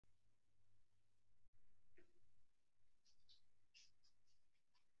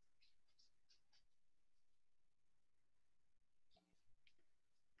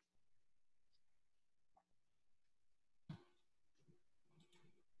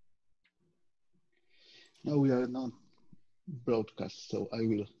No, we are not broadcast, so I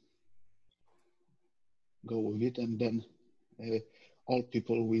will go with it, and then all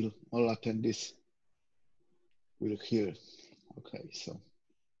people will, all attendees will hear. Okay, so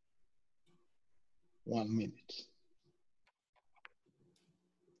 1 minute.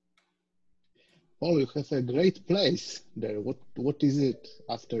 Oh, you have a great place there. What is it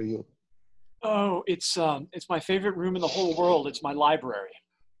after you? Oh, it's my favorite room in the whole world. It's my library.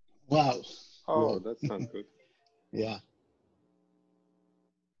 Wow. Oh, Wow. that sounds good. Yeah.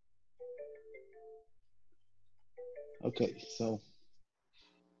 Okay, so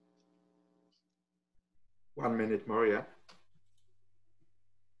 1 minute more, yeah.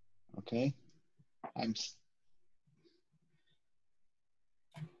 okay,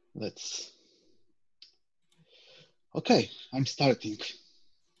 okay, I'm starting.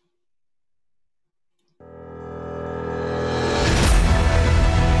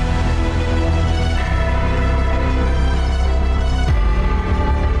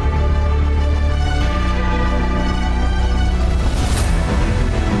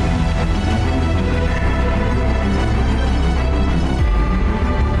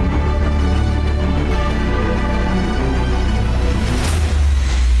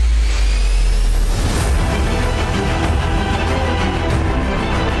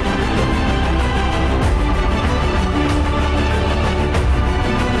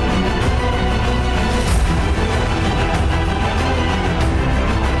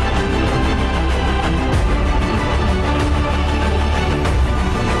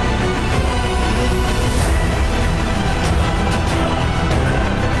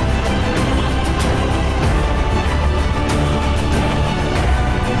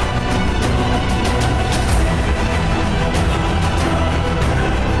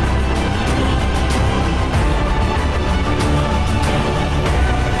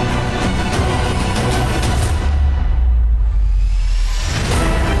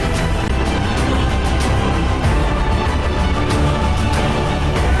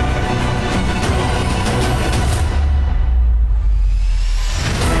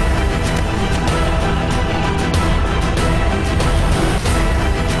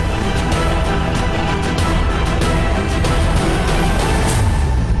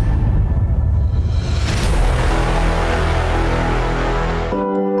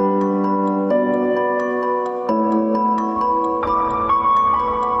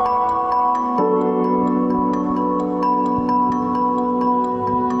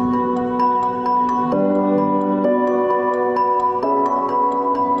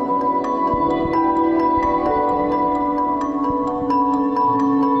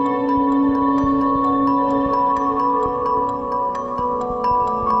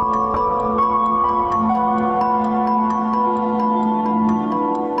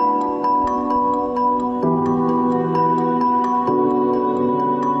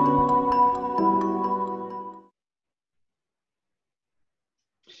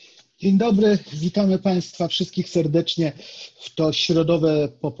 Dzień dobry, witamy Państwa wszystkich serdecznie w to środowe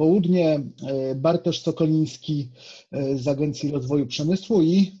popołudnie. Bartosz Sokoliński z Agencji Rozwoju Przemysłu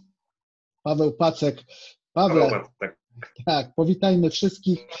i Paweł Pacek. Pawle, tak, powitajmy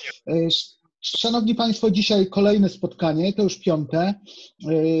wszystkich. Szanowni Państwo, dzisiaj kolejne spotkanie, to już 5.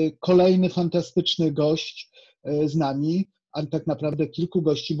 Kolejny fantastyczny gość z nami, a tak naprawdę kilku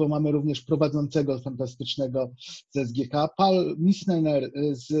gości, bo mamy również prowadzącego fantastycznego z SGK. Paul Misener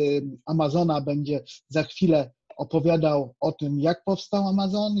z Amazona będzie za chwilę opowiadał o tym, jak powstał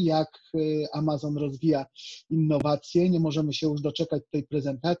Amazon, jak Amazon rozwija innowacje. Nie możemy się już doczekać tej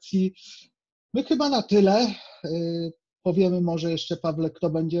prezentacji. My chyba na tyle. Powiemy może jeszcze, Pawle, kto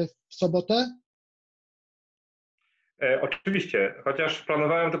będzie w sobotę? Oczywiście, chociaż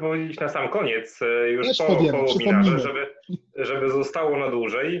planowałem to powiedzieć na sam koniec, już Też po powiemy, webinarze, żeby zostało na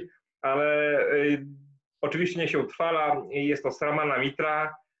dłużej, ale oczywiście nie się utrwala. Jest to Sramana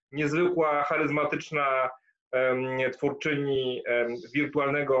Mitra, niezwykła, charyzmatyczna twórczyni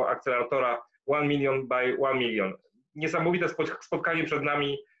wirtualnego akceleratora 1 million by 1 million. Niesamowite spotkanie przed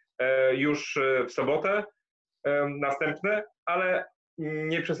nami już w sobotę, następne, ale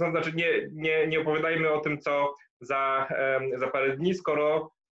nie opowiadajmy o tym, co za parę dni,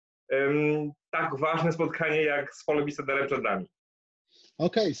 skoro tak ważne spotkanie jak z Paulem Misenerem przed nami.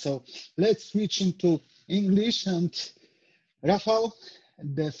 Okay, so let's switch into English and Rafał,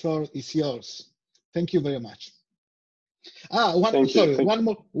 the floor is yours. Thank you very much.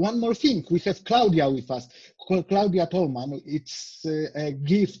 One more thing. We have Claudia with us. Claudia Tolman. It's a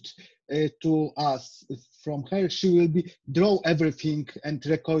gift to us from her. She will be draw everything and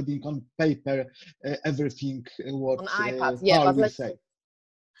recording on paper everything what on iPad. Paul will say.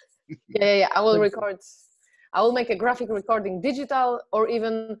 Yeah, I will record I will make a graphic recording digital or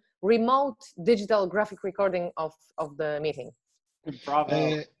even remote digital graphic recording of the meeting.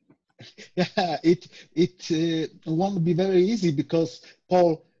 Bravo. Yeah, it won't be very easy because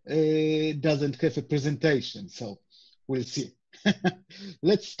Paul doesn't have a presentation, so we'll see.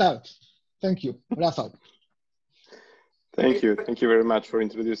 Let's start. Thank you, Rafał. Thank you. Thank you very much for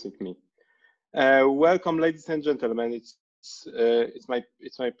introducing me. Welcome, ladies and gentlemen. It's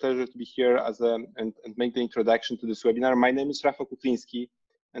my pleasure to be here and make the introduction to this webinar. My name is Rafał Kukliński,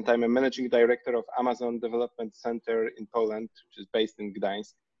 and I'm a managing director of Amazon Development Center in Poland, which is based in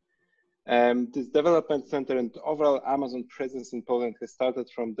Gdańsk. This development center and overall Amazon presence in Poland has started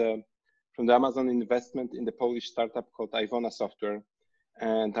from the Amazon investment in the Polish startup called Iwona Software,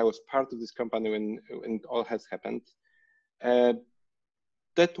 and I was part of this company when it all has happened.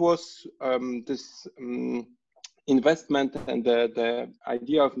 That was this investment, and the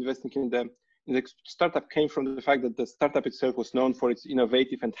idea of investing in the startup came from the fact that the startup itself was known for its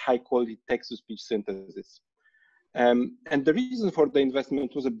innovative and high-quality text-to-speech synthesis. And the reason for the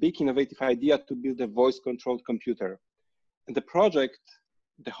investment was a big innovative idea to build a voice-controlled computer. And the project,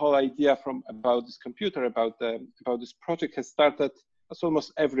 the whole idea about this computer, about this project has started, as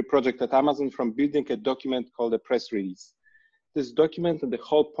almost every project at Amazon, from building a document called a press release. This document, and the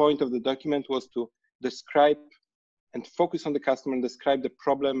whole point of the document was to describe and focus on the customer and describe the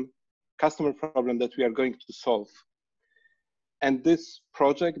customer problem that we are going to solve. And this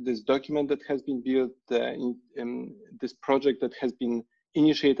project, this document that has been built, this project that has been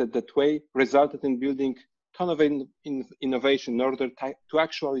initiated that way, resulted in building a ton of innovation in order to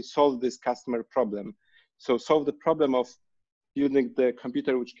actually solve this customer problem. So solve the problem of building the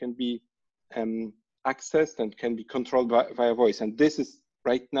computer which can be accessed and can be controlled via voice. And this is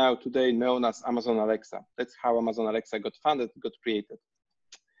right now, today, known as Amazon Alexa. That's how Amazon Alexa got funded, got created.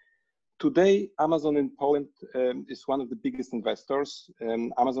 Today, Amazon in Poland is one of the biggest investors.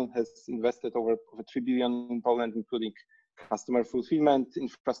 Amazon has invested over 3 billion in Poland, including customer fulfillment,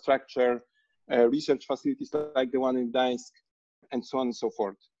 infrastructure, research facilities like the one in Gdańsk, and so on and so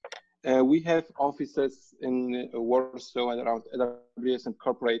forth. We have offices in Warsaw and around AWS and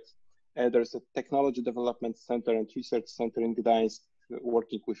corporate. There's a technology development center and research center in Gdańsk,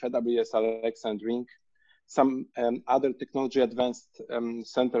 working with AWS, Alexa, and Ring. Some other technology advanced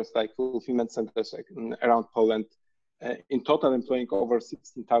centers like fulfillment centers around Poland, in total employing over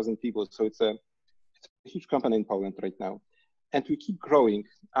 16,000 people. So it's a huge company in Poland right now. And we keep growing.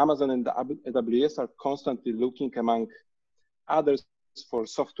 Amazon and AWS are constantly looking, among others, for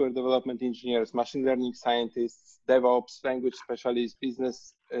software development engineers, machine learning scientists, DevOps, language specialists,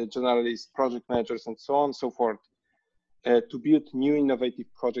 business generalists, project managers, and so on and so forth, to build new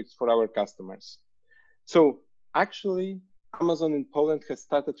innovative projects for our customers. So actually, Amazon in Poland has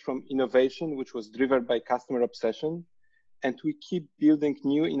started from innovation, which was driven by customer obsession, and we keep building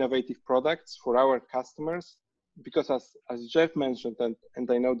new innovative products for our customers, because as Jeff mentioned,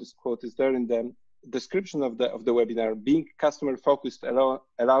 and I know this quote is there in the description of the webinar, being customer focused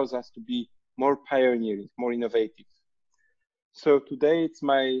allows us to be more pioneering, more innovative. So today it's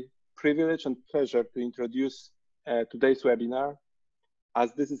my privilege and pleasure to introduce today's webinar,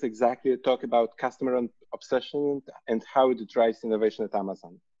 as this is exactly a talk about customer obsession and how it drives innovation at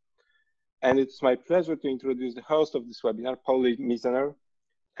Amazon. And it's my pleasure to introduce the host of this webinar, Paul Misener.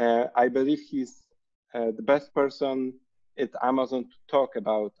 I believe he's the best person at Amazon to talk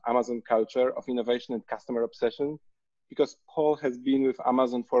about Amazon culture of innovation and customer obsession, because Paul has been with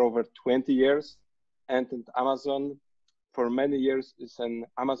Amazon for over 20 years, and at Amazon for many years is an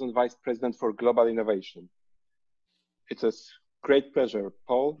Amazon Vice President for Global Innovation. It's a great pleasure.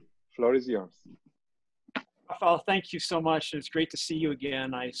 Paul, floor is yours. Rafał, thank you so much. It's great to see you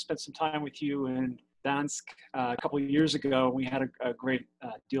again. I spent some time with you in Gdańsk a couple of years ago. We had a great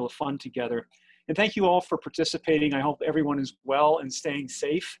deal of fun together. And thank you all for participating. I hope everyone is well and staying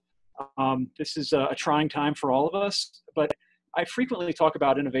safe. This is a trying time for all of us, but I frequently talk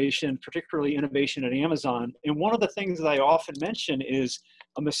about innovation, particularly innovation at Amazon. And one of the things that I often mention is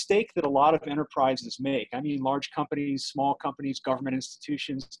a mistake that a lot of enterprises make. I mean, large companies, small companies, government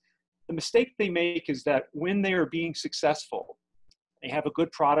institutions. The mistake they make is that when they are being successful, they have a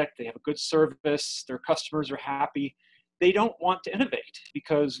good product, they have a good service, their customers are happy, they don't want to innovate,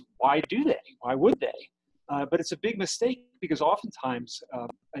 because why do they? Why would they? But it's a big mistake, because oftentimes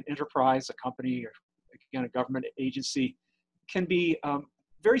an enterprise, a company, or again, a government agency can be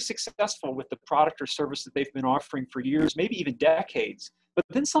very successful with the product or service that they've been offering for years, maybe even decades. But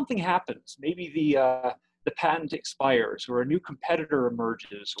then something happens. Maybe the patent expires, or a new competitor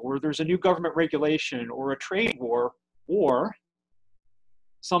emerges, or there's a new government regulation, or a trade war, or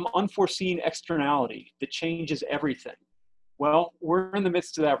some unforeseen externality that changes everything. Well, we're in the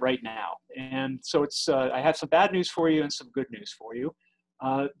midst of that right now. And so I have some bad news for you and some good news for you.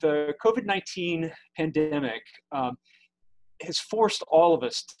 The COVID-19 pandemic has forced all of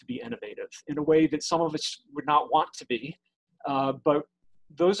us to be innovative in a way that some of us would not want to be. But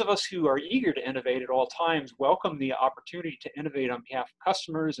those of us who are eager to innovate at all times welcome the opportunity to innovate on behalf of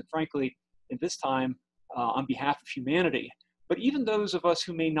customers and, frankly, at this time, on behalf of humanity. But even those of us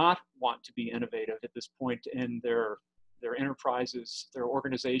who may not want to be innovative at this point in their enterprises, their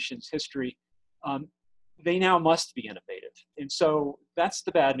organizations' history, they now must be innovative. And so that's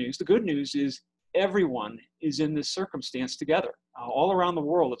the bad news. The good news is everyone is in this circumstance together. All around the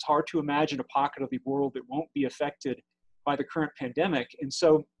world, it's hard to imagine a pocket of the world that won't be affected by the current pandemic. And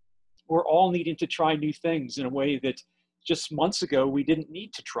so we're all needing to try new things in a way that just months ago we didn't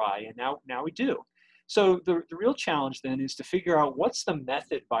need to try, and now we do. So the real challenge then is to figure out what's the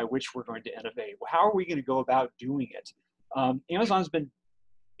method by which we're going to innovate. How are we going to go about doing it? Amazon's been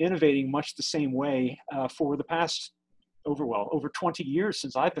innovating much the same way for the past over 20 years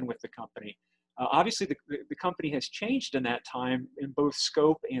since I've been with the company. Obviously, the company has changed in that time in both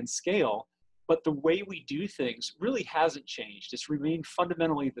scope and scale, but the way we do things really hasn't changed. It's remained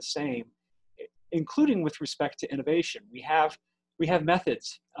fundamentally the same, including with respect to innovation. We have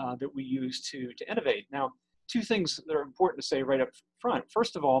methods that we use to innovate. Now, two things that are important to say right up front.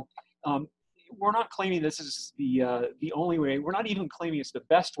 First of all, we're not claiming this is the only way. We're not even claiming it's the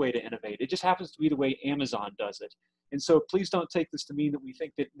best way to innovate. It just happens to be the way Amazon does it. And so please don't take this to mean that we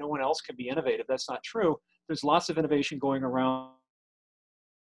think that no one else can be innovative. That's not true. There's lots of innovation going around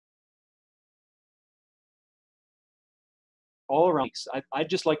all around. I'd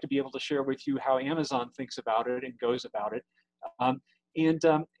just like to be able to share with you how Amazon thinks about it and goes about it. And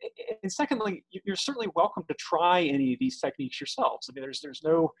secondly, you're certainly welcome to try any of these techniques yourselves. I mean, there's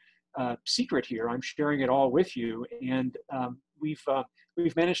no secret here. I'm sharing it all with you, and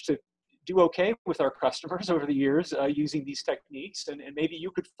we've managed to do okay with our customers over the years using these techniques, and maybe you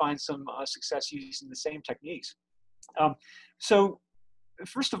could find some success using the same techniques. So,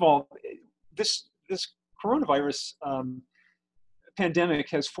 first of all, this coronavirus pandemic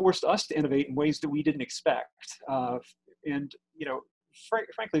has forced us to innovate in ways that we didn't expect, and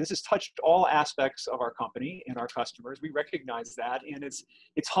frankly, this has touched all aspects of our company and our customers. We recognize that, and it's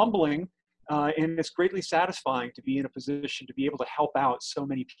humbling and it's greatly satisfying to be in a position to be able to help out so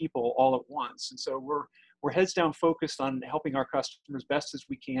many people all at once. And so we're heads down focused on helping our customers best as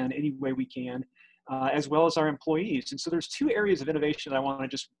we can, any way we can, as well as our employees. And so there's two areas of innovation that I want to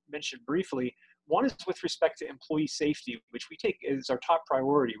just mention briefly. One is with respect to employee safety, which we take as our top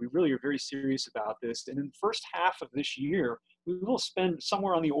priority. We really are very serious about this. And in the first half of this year, we will spend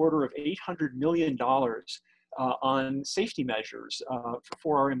somewhere on the order of $800 million on safety measures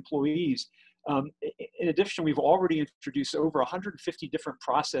for our employees. In addition, we've already introduced over 150 different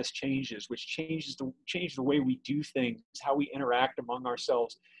process changes, which change the way we do things, how we interact among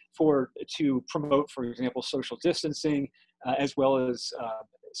ourselves to promote, for example, social distancing, as well as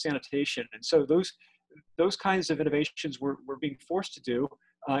sanitation. And so those kinds of innovations we're being forced to do,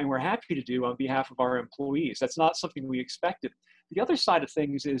 and we're happy to do on behalf of our employees. That's not something we expected. The other side of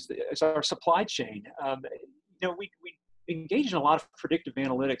things is our supply chain. We engage in a lot of predictive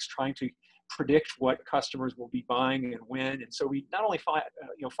analytics, trying to predict what customers will be buying and when. And so we not only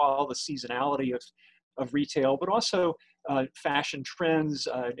follow the seasonality of retail, but also fashion trends,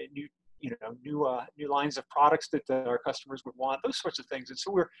 new lines of products that our customers would want, those sorts of things. And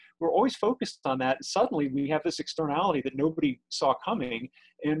so we're always focused on that. And suddenly we have this externality that nobody saw coming,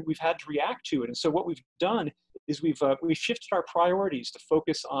 and we've had to react to it. And so what we've done is we've shifted our priorities to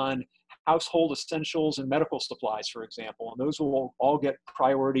focus on household essentials and medical supplies, for example, and those will all get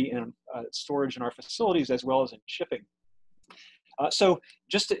priority in storage in our facilities as well as in shipping. I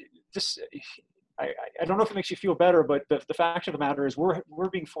don't know if it makes you feel better, but the fact of the matter is we're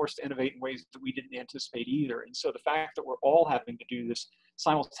being forced to innovate in ways that we didn't anticipate either. And so the fact that we're all having to do this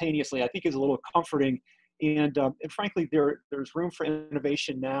simultaneously, I think, is a little comforting. And frankly, there's room for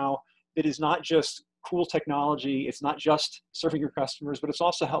innovation now that is not just cool technology. It's not just serving your customers, but it's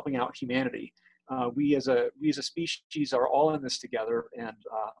also helping out humanity. We as a species are all in this together, and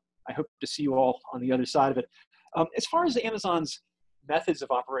I hope to see you all on the other side of it. As far as Amazon's methods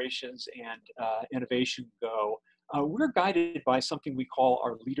of operations and innovation go, we're guided by something we call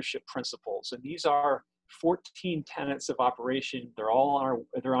our leadership principles, and these are 14 tenets of operation. They're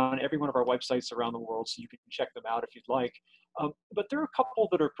on every one of our websites around the world, so you can check them out if you'd like. But there are a couple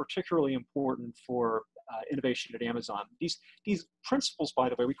that are particularly important for innovation at Amazon. These principles, by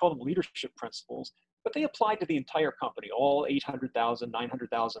the way, we call them leadership principles. but they apply to the entire company. All 800,000,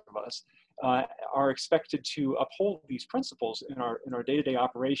 900,000 of us are expected to uphold these principles in our day-to-day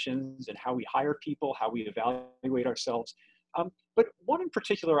operations and how we hire people, how we evaluate ourselves. But one in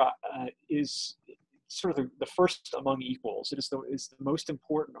particular is sort of the first among equals. It is the most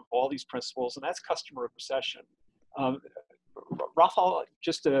important of all these principles, and that's customer obsession. Rafael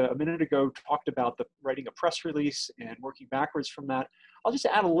just a minute ago talked about writing a press release and working backwards from that. I'll just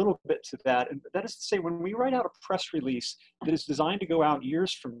add a little bit to that, and that is to say, when we write out a press release that is designed to go out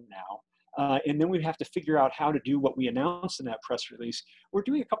years from now, and then we have to figure out how to do what we announce in that press release, we're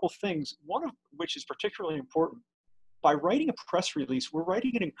doing a couple of things, one of which is particularly important. By writing a press release, we're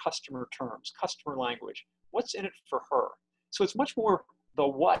writing it in customer terms, customer language. What's in it for her? So it's much more the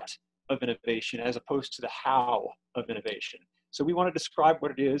what of innovation as opposed to the how of innovation. So we want to describe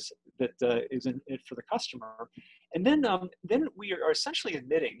what it is that is in it for the customer. And then we are essentially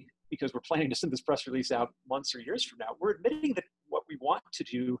admitting, because we're planning to send this press release out months or years from now, we're admitting that what we want to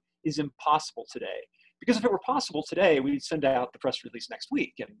do is impossible today. Because if it were possible today, we'd send out the press release next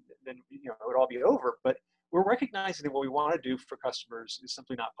week and then it would all be over. But we're recognizing that what we want to do for customers is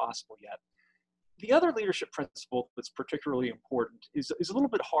simply not possible yet. The other leadership principle that's particularly important is a little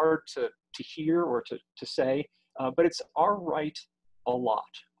bit hard to hear or to say, but it's our right a lot,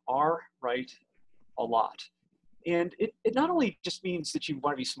 our right a lot. And it not only just means that you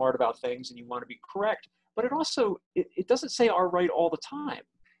want to be smart about things and you want to be correct, but it also, it doesn't say our right all the time.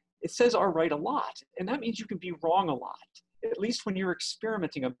 It says our right a lot. And that means you can be wrong a lot, at least when you're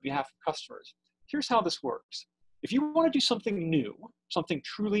experimenting on behalf of customers. Here's how this works. If you want to do something new, something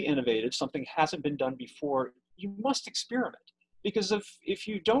truly innovative, something hasn't been done before, you must experiment. Because if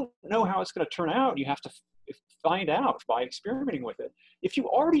you don't know how it's going to turn out, you have to find out by experimenting with it. If you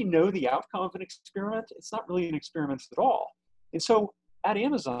already know the outcome of an experiment, it's not really an experiment at all. And so at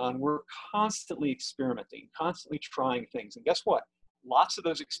Amazon, we're constantly experimenting, constantly trying things. And guess what? Lots of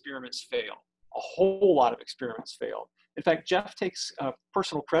those experiments fail. A whole lot of experiments fail. In fact, Jeff takes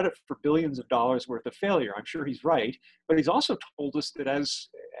personal credit for billions of dollars worth of failure. I'm sure he's right, but he's also told us that as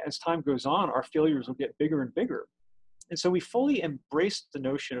time goes on, our failures will get bigger and bigger. And so we fully embrace the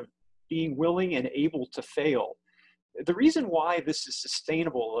notion of being willing and able to fail. The reason why this is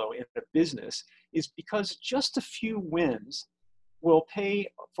sustainable, though, in a business is because just a few wins will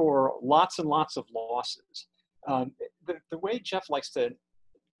pay for lots and lots of losses. The way Jeff likes to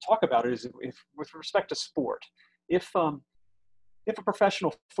talk about it is with respect to sport. If a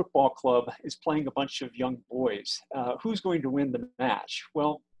professional football club is playing a bunch of young boys, who's going to win the match?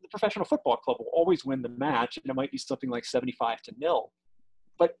 Well, the professional football club will always win the match, and it might be something like 75-0.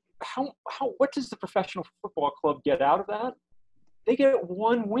 But what does the professional football club get out of that? They get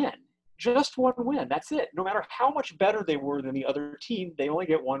one win, just one win. That's it. No matter how much better they were than the other team, they only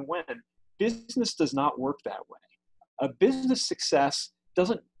get one win. Business does not work that way. A business success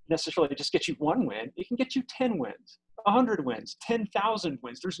doesn't necessarily just get you one win. It can get you 10 wins, 100 wins, 10,000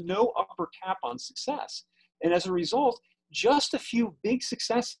 wins. There's no upper cap on success. And as a result, just a few big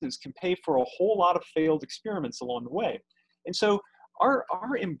successes can pay for a whole lot of failed experiments along the way. And so our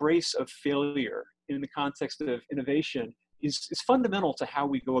embrace of failure in the context of innovation is fundamental to how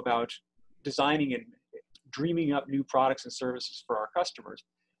we go about designing and dreaming up new products and services for our customers.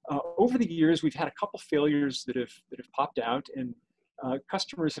 Over the years, we've had a couple failures that have popped out, and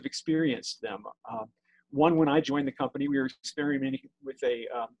customers have experienced them. One, when I joined the company, we were experimenting with a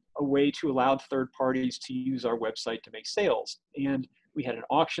way to allow third parties to use our website to make sales. And we had an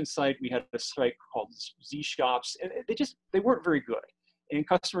auction site, we had a site called Z Shops, and they weren't very good, and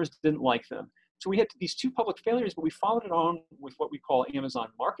customers didn't like them. So we had these two public failures, but we followed it on with what we call Amazon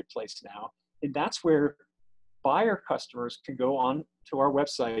Marketplace now, and that's where buyer customers can go on to our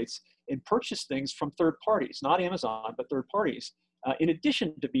websites and purchase things from third parties, not Amazon, but third parties, in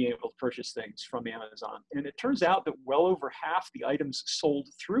addition to being able to purchase things from Amazon. And it turns out that well over half the items sold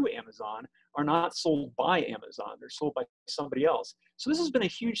through Amazon are not sold by Amazon. They're sold by somebody else. So this has been a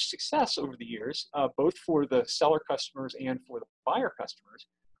huge success over the years, both for the seller customers and for the buyer customers.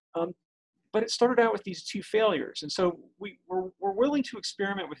 But it started out with these two failures. And so we're willing to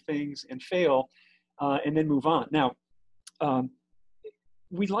experiment with things and fail and then move on. Now,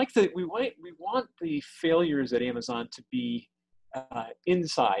 we want the failures at Amazon to be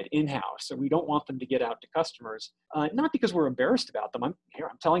in-house. So we don't want them to get out to customers, not because we're embarrassed about them. I'm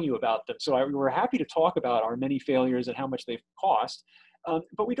telling you about them. So we're happy to talk about our many failures and how much they've cost,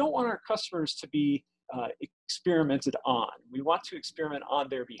 but we don't want our customers to be experimented on. We want to experiment on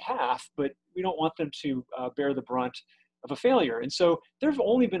their behalf, but we don't want them to bear the brunt of a failure. And so there's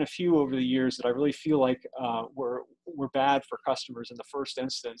only been a few over the years that I really feel like were bad for customers in the first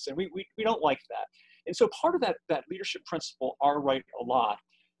instance, and we don't like that. And so part of that leadership principle, "Are right a lot,"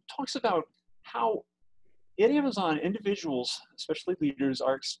 talks about how at Amazon, individuals, especially leaders,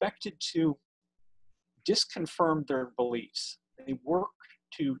 are expected to disconfirm their beliefs. They work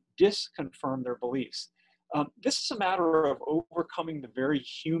to disconfirm their beliefs. This is a matter of overcoming the very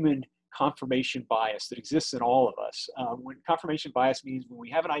human confirmation bias that exists in all of us. When confirmation bias means when we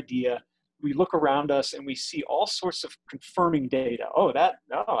have an idea, we look around us and we see all sorts of confirming data. Oh, that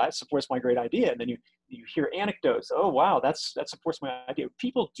supports my great idea. And then you hear anecdotes. Oh, wow, that supports my idea.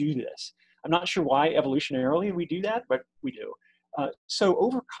 People do this. I'm not sure why evolutionarily we do that, but we do. So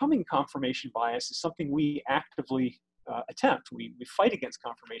overcoming confirmation bias is something we actively attempt. We fight against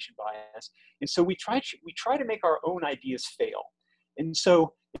confirmation bias. And so we try to make our own ideas fail. And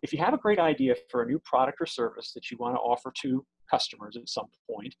so if you have a great idea for a new product or service that you want to offer to customers at some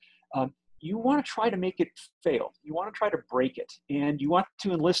point, you want to try to make it fail. You want to try to break it. And you want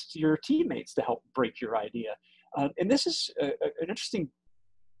to enlist your teammates to help break your idea. And this is an interesting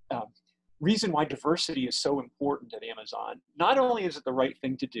reason why diversity is so important at Amazon. Not only is it the right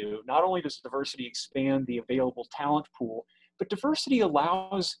thing to do, not only does diversity expand the available talent pool, but diversity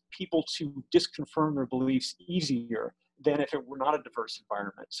allows people to disconfirm their beliefs easier than if it were not a diverse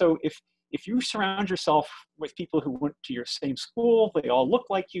environment. So if you surround yourself with people who went to your same school, they all look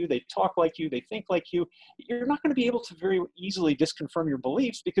like you, they talk like you, they think like you, you're not going to be able to very easily disconfirm your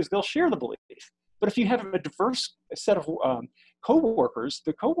beliefs because they'll share the belief. But if you have a diverse set of coworkers,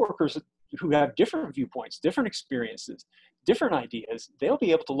 the coworkers who have different viewpoints, different experiences, different ideas, they'll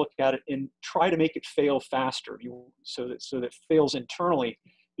be able to look at it and try to make it fail faster, so that it fails internally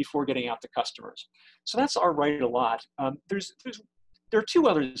before getting out to customers. So that's our right a lot. There are two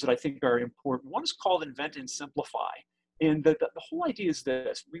others that I think are important. One is called Invent and Simplify. And the whole idea is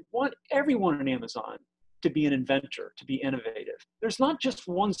this: we want everyone in Amazon to be an inventor, to be innovative. There's not just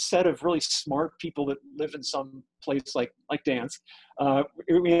one set of really smart people that live in some place like Dansk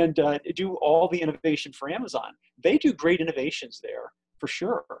and do all the innovation for Amazon. They do great innovations there, for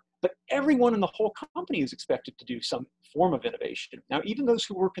sure. But everyone in the whole company is expected to do some form of innovation. Now, even those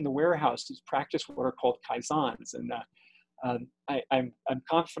who work in the warehouses practice what are called kaizans. And I'm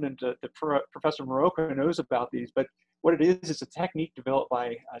confident that Professor Morocco knows about these, but what it is a technique developed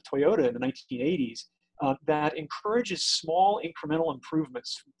by Toyota in the 1980s that encourages small incremental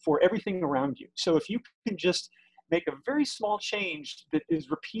improvements for everything around you. So if you can just make a very small change that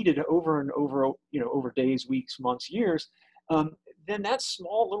is repeated over and over, over days, weeks, months, years, then that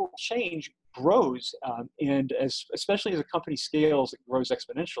small little change grows, and especially as a company scales, it grows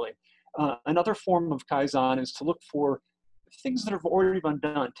exponentially. Another form of Kaizen is to look for things that have already been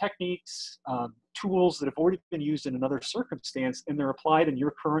done, techniques, tools that have already been used in another circumstance, and they're applied in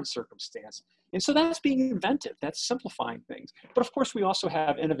your current circumstance. And so that's being inventive, that's simplifying things. But of course, we also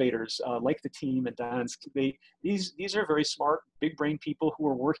have innovators like the team at Dansk. These are very smart, big brain people who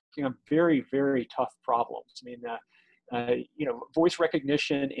are working on very, very tough problems. I mean, voice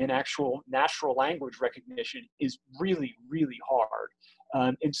recognition and actual natural language recognition is really, really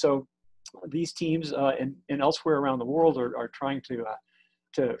hard. And so these teams and elsewhere around the world are trying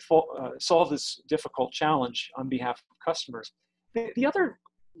to solve this difficult challenge on behalf of customers. The other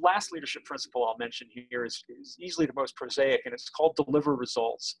last leadership principle I'll mention here is easily the most prosaic, and it's called deliver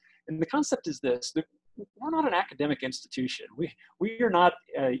results. And the concept is this: that we're not an academic institution. We are not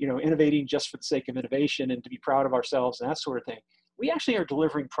innovating just for the sake of innovation and to be proud of ourselves and that sort of thing. We actually are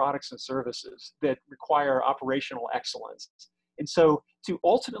delivering products and services that require operational excellence. And so to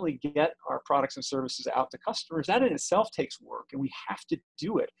ultimately get our products and services out to customers, that in itself takes work, and we have to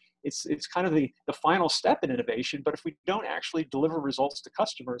do it. It's kind of the final step in innovation, but if we don't actually deliver results to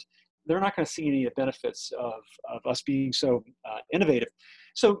customers, they're not going to see any of the benefits of us being so innovative.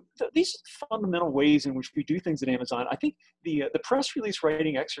 So these fundamental ways in which we do things at Amazon, I think the press release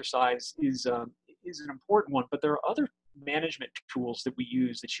writing exercise is an important one, but there are other management tools that we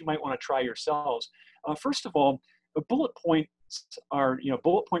use that you might want to try yourselves. First of all, bullet point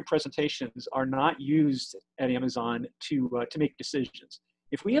presentations are not used at Amazon to make decisions.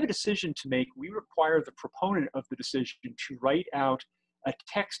 If we have a decision to make, we require the proponent of the decision to write out a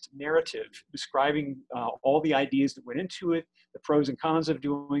text narrative describing all the ideas that went into it, the pros and cons of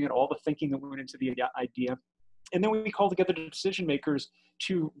doing it, all the thinking that went into the idea. And then we call together the decision makers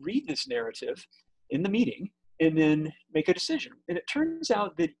to read this narrative in the meeting and then make a decision. And it turns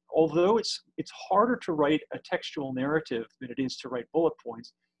out that although it's harder to write a textual narrative than it is to write bullet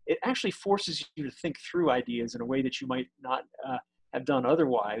points, it actually forces you to think through ideas in a way that you might not have done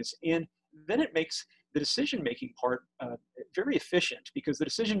otherwise. And then it makes the decision-making part very efficient, because the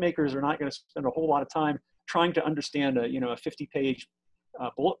decision makers are not going to spend a whole lot of time trying to understand a 50-page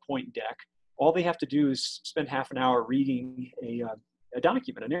bullet point deck. all they have to do is spend half an hour reading a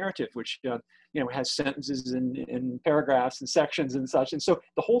document, a narrative, which has sentences and paragraphs and sections and such. And so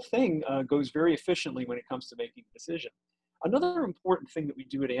the whole thing goes very efficiently when it comes to making a decision. Another important thing that we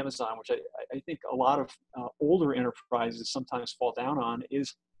do at Amazon, which I think a lot of older enterprises sometimes fall down on,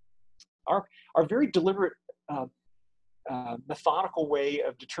 is our very deliberate, methodical way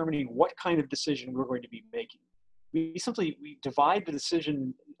of determining what kind of decision we're going to be making. We divide the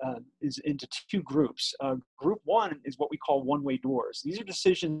decision into two groups. Group one is what we call one-way doors. These are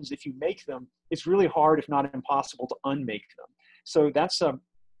decisions, if you make them, it's really hard, if not impossible, to unmake them. So that's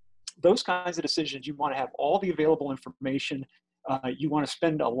those kinds of decisions. You want to have all the available information. You want to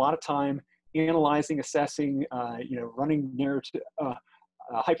spend a lot of time analyzing, assessing, running narrative,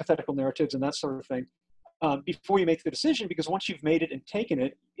 hypothetical narratives and that sort of thing before you make the decision, because once you've made it and taken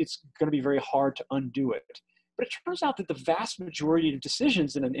it, it's going to be very hard to undo it. But it turns out that the vast majority of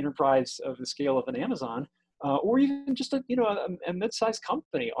decisions in an enterprise of the scale of an Amazon, or even just a mid-sized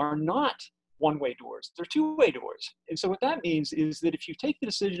company, are not one-way doors. They're two-way doors. And so what that means is that if you take the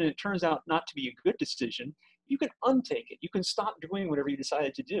decision and it turns out not to be a good decision, you can untake it. You can stop doing whatever you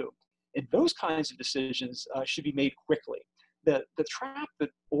decided to do. And those kinds of decisions should be made quickly. The trap that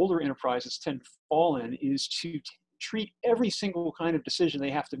older enterprises tend to fall in is to treat every single kind of decision they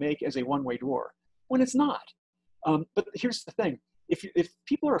have to make as a one-way door, when it's not. But here's the thing. If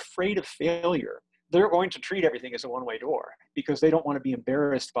people are afraid of failure, they're going to treat everything as a one-way door because they don't want to be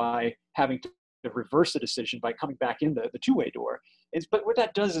embarrassed by having to reverse a decision by coming back in the two-way door. But what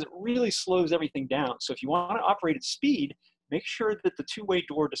that does is it really slows everything down. So if you want to operate at speed, make sure that the two-way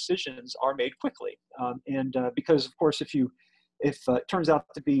door decisions are made quickly. Because of course, if it turns out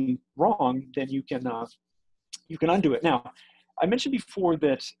to be wrong, then you can undo it. Now, I mentioned before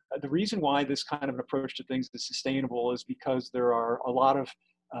that the reason why this kind of an approach to things is sustainable is because there are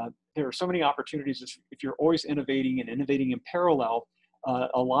so many opportunities. If you're always innovating and innovating in parallel,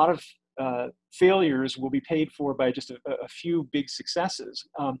 a lot of failures will be paid for by just a few big successes.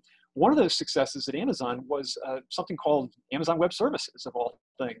 One of those successes at Amazon was something called Amazon Web Services, of all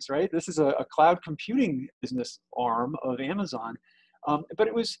things, right? This is a cloud computing business arm of Amazon, but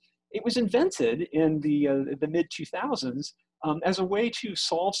it was invented in the mid-2000s as a way to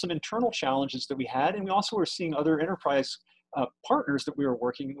solve some internal challenges that we had, and we also were seeing other enterprise partners that we were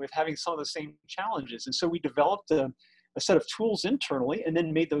working with having some of the same challenges. And so we developed a set of tools internally and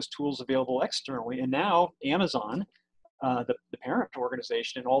then made those tools available externally. And now Amazon, the parent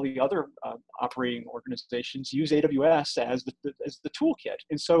organization, and all the other operating organizations use AWS as the toolkit.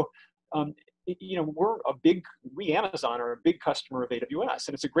 And so, we Amazon are a big customer of AWS,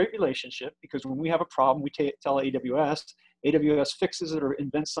 and it's a great relationship because when we have a problem, we tell AWS fixes it or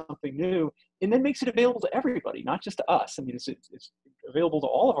invents something new, and then makes it available to everybody, not just to us. I mean, it's available to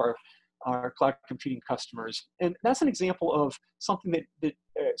all of our cloud computing customers. And that's an example of something that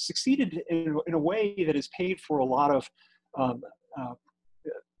succeeded in a way that has paid for a lot of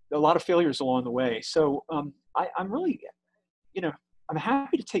failures along the way. So I'm really, I'm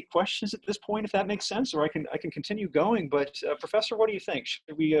happy to take questions at this point, if that makes sense, or I can continue going. But Professor, what do you think?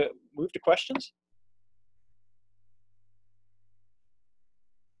 Should we move to questions?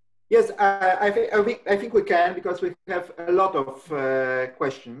 Yes, I think we can, because we have a lot of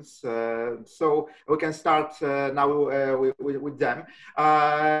questions. So we can start now with them.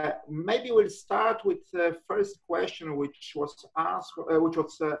 Maybe we'll start with the first question, which was asked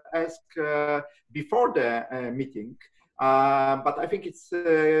before the meeting. But I think it's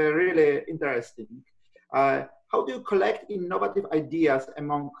really interesting. How do you collect innovative ideas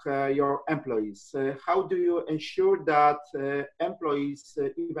among your employees? How do you ensure that employees,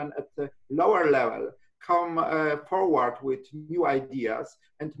 even at the lower level, come forward with new ideas?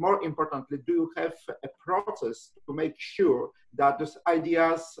 And more importantly, do you have a process to make sure that those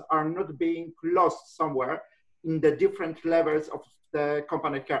ideas are not being lost somewhere in the different levels of the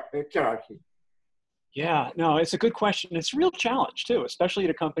company hierarchy? Yeah, no, it's a good question. It's a real challenge too, especially at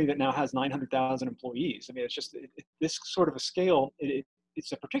a company that now has 900,000 employees. I mean, it's just this sort of a scale.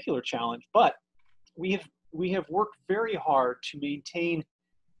 It's a particular challenge, but we have worked very hard to maintain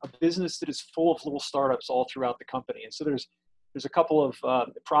a business that is full of little startups all throughout the company. And so there's a couple of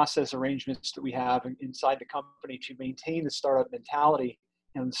process arrangements that we have inside the company to maintain the startup mentality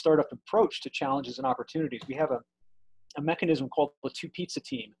and the startup approach to challenges and opportunities. We have a mechanism called the two pizza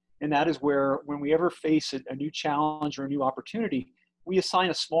team. And that is where, when we ever face a new challenge or a new opportunity, we assign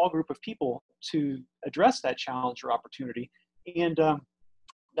a small group of people to address that challenge or opportunity. And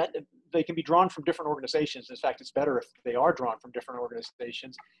that they can be drawn from different organizations. In fact, it's better if they are drawn from different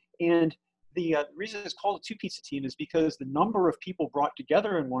organizations. And the reason it's called a two-pizza team is because the number of people brought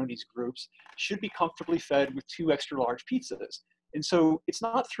together in one of these groups should be comfortably fed with 2 extra large pizzas. And so it's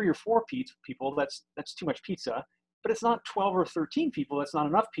not 3 or 4 people, that's too much pizza, but it's not 12 or 13 people, that's not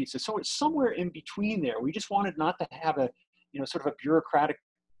enough pizza. So it's somewhere in between there. We just wanted not to have a, sort of a bureaucratic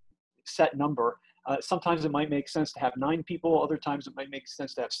set number. Sometimes it might make sense to have 9 people. Other times it might make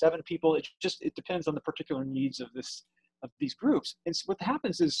sense to have 7 people. It depends on the particular needs of these groups. And so what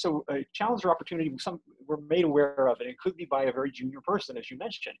happens is, so a challenge or opportunity, we're made aware of it. It could be by a very junior person, as you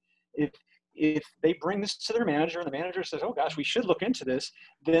mentioned. If they bring this to their manager and the manager says, oh gosh, we should look into this,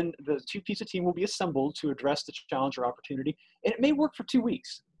 then the two-pizza team will be assembled to address the challenge or opportunity. And it may work for 2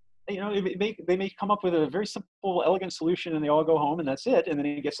 weeks. They may come up with a very simple, elegant solution and they all go home and that's it. And then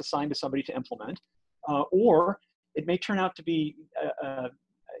it gets assigned to somebody to implement. Or it may turn out to be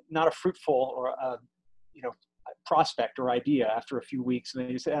not a fruitful or prospect or idea after a few weeks, and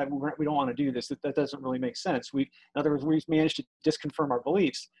they say, we don't want to do this. That doesn't really make sense. In other words, we've managed to disconfirm our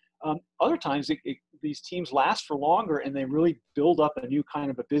beliefs. Other times, these teams last for longer, and they really build up a new kind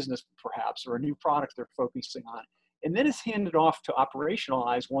of a business, perhaps, or a new product they're focusing on. And then it's handed off to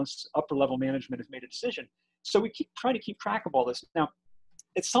operationalize once upper level management has made a decision. So we try to keep track of all this. Now,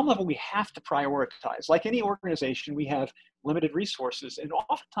 at some level, we have to prioritize. Like any organization, we have limited resources, and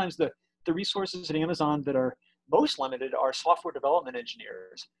oftentimes the resources at Amazon that are most limited are software development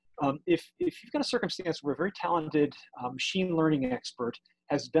engineers. If you've got a circumstance where a very talented machine learning expert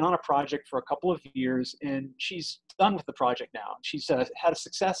has been on a project for a couple of years and she's done with the project now, she's had a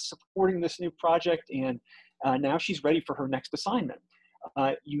success supporting this new project, and now she's ready for her next assignment.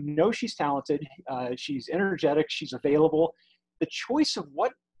 She's talented, she's energetic, she's available. The choice of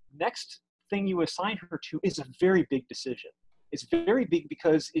what next thing you assign her to is a very big decision. It's very big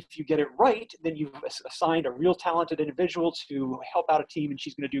because if you get it right, then you've assigned a real talented individual to help out a team, and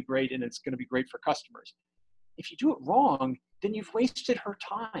she's going to do great, and it's going to be great for customers. If you do it wrong, then you've wasted her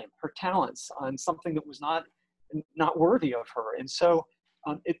time, her talents on something that was not worthy of her. And so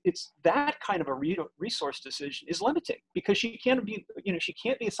it's that kind of a resource decision is limiting, because she can't be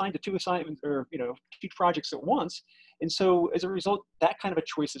assigned to 2 assignments or 2 projects at once. And so as a result, that kind of a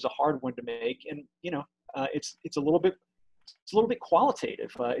choice is a hard one to make. And it's a little bit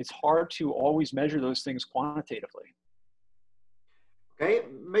qualitative. It's hard to always measure those things quantitatively. Okay,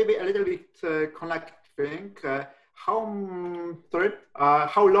 maybe a little bit connecting. How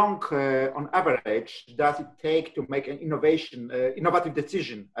long, on average, does it take to make an innovative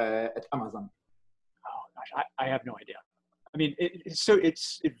decision at Amazon? Oh gosh, I have no idea. I mean,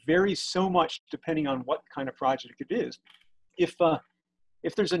 it varies so much depending on what kind of project it is.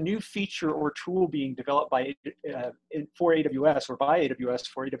 If there's a new feature or tool being developed for AWS or by AWS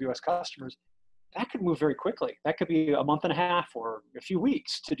for AWS customers, that could move very quickly. That could be a month and a half or a few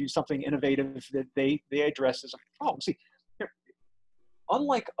weeks to do something innovative that they address as a problem. See,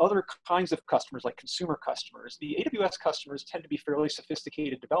 unlike other kinds of customers, like consumer customers, the AWS customers tend to be fairly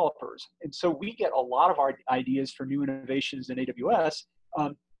sophisticated developers. And so we get a lot of our ideas for new innovations in AWS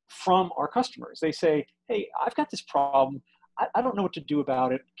from our customers. They say, hey, I've got this problem. I don't know what to do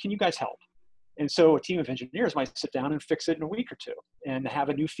about it. Can you guys help? And so a team of engineers might sit down and fix it in a week or 2 and have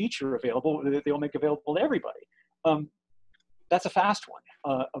a new feature available that they'll make available to everybody. That's a fast one.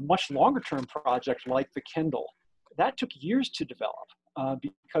 A much longer term project like the Kindle, that took years to develop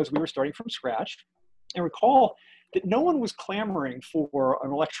because we were starting from scratch. And recall that no one was clamoring for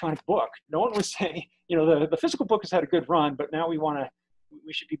an electronic book. No one was saying, the physical book has had a good run, but now we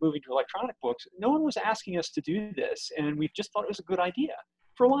should be moving to electronic books. No one was asking us to do this, and we just thought it was a good idea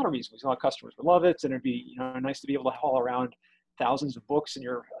for a lot of reasons. We thought customers would love it, and it'd be nice to be able to haul around thousands of books in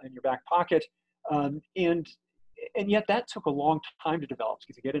your back pocket. And yet that took a long time to develop,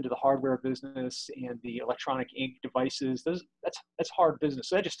 because to get into the hardware business and the electronic ink devices, that's hard business.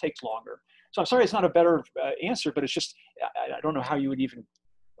 So that just takes longer. So I'm sorry it's not a better answer, but it's just, I don't know how you would even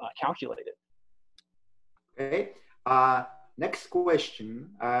calculate it. Okay. Next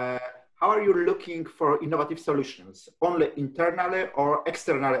question. How are you looking for innovative solutions, only internally or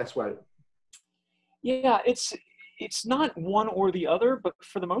externally as well? Yeah, it's not one or the other, but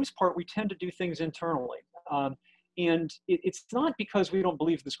for the most part, we tend to do things internally. And it's not because we don't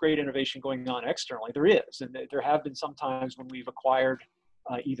believe there's great innovation going on externally. There is, and there have been some times when we've acquired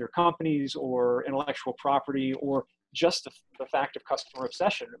either companies or intellectual property, or just the fact of customer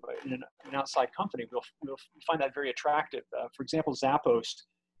obsession in an outside company. We'll find that very attractive. For example, Zappos.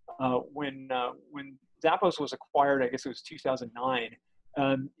 When Zappos was acquired, I guess it was 2009,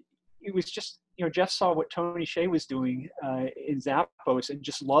 it was just, Jeff saw what Tony Hsieh was doing in Zappos and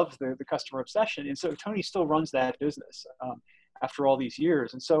just loved the customer obsession. And so Tony still runs that business after all these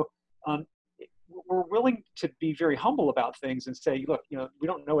years. And so we're willing to be very humble about things and say, look, we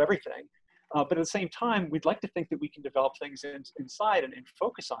don't know everything. But at the same time, we'd like to think that we can develop things inside and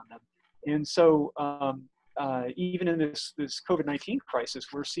focus on them. And so even in this COVID-19 crisis,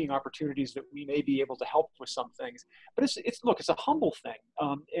 we're seeing opportunities that we may be able to help with some things. But it's a humble thing.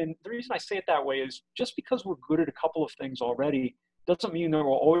 And the reason I say it that way is just because we're good at a couple of things already doesn't mean that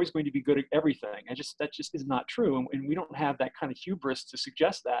we're always going to be good at everything. That just is not true. And we don't have that kind of hubris to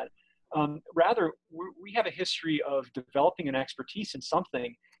suggest that. Rather, we have a history of developing an expertise in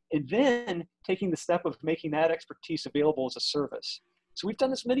something and then taking the step of making that expertise available as a service. So we've done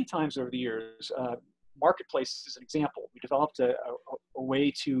this many times over the years. Marketplace is an example. We developed a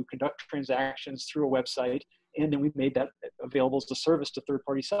way to conduct transactions through a website, and then we made that available as a service to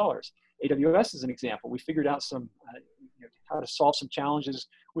third-party sellers. AWS is an example. We figured out how to solve some challenges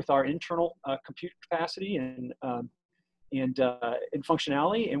with our internal compute capacity and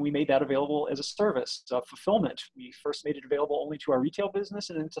functionality, and we made that available as a service. Fulfillment, we first made it available only to our retail business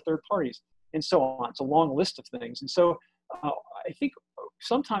and then to third parties, and so on. It's a long list of things. And so I think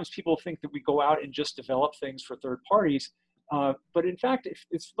sometimes people think that we go out and just develop things for third parties, but in fact, if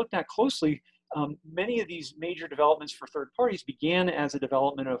it's looked at closely, many of these major developments for third parties began as a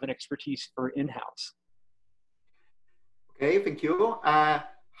development of an expertise for in-house. Okay, thank you.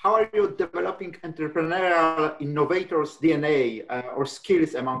 How are you developing entrepreneurial innovators' DNA or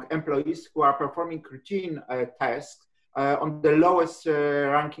skills among employees who are performing routine tasks on the lowest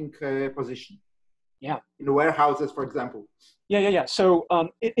ranking position? Yeah. In warehouses, for example. Yeah. So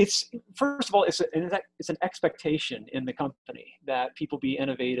it's first of all, it's an expectation in the company that people be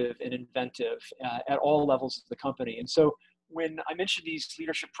innovative and inventive at all levels of the company. And so when I mentioned these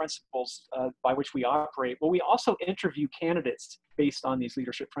leadership principles by which we operate, well, we also interview candidates based on these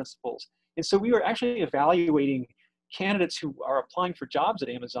leadership principles. And so we were actually evaluating candidates who are applying for jobs at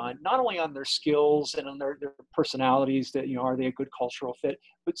Amazon, not only on their skills and on their personalities, that, are they a good cultural fit,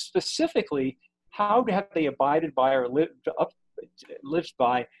 but specifically, how have they abided by or lived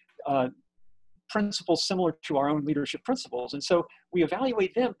by principles similar to our own leadership principles. And so we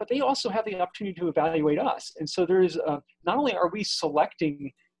evaluate them, but they also have the opportunity to evaluate us. And so there's not only are we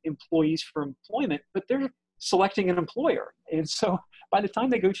selecting employees for employment, but they're selecting an employer. And so by the time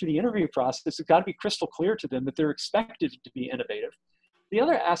they go through the interview process, it's got to be crystal clear to them that they're expected to be innovative. The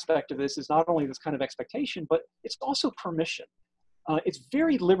other aspect of this is not only this kind of expectation, but it's also permission. It's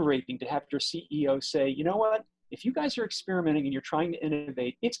very liberating to have your CEO say, you know what, if you guys are experimenting and you're trying to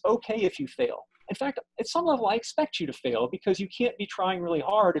innovate, it's okay if you fail. In fact, at some level, I expect you to fail because you can't be trying really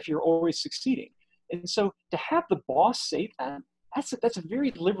hard if you're always succeeding. And so to have the boss say that, that's a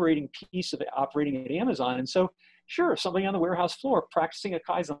very liberating piece of operating at Amazon. And so sure, somebody on the warehouse floor practicing a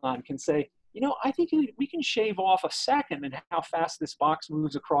Kaizen can say, I think we can shave off a second in how fast this box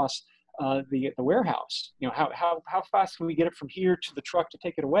moves across the warehouse. How fast can we get it from here to the truck to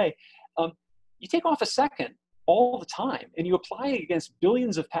take it away? You take off a second all the time and you apply it against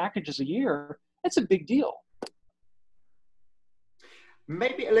billions of packages a year. That's a big deal.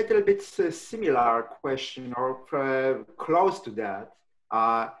 Maybe a little bit similar question or close to that.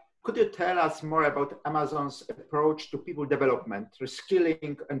 Could you tell us more about Amazon's approach to people development,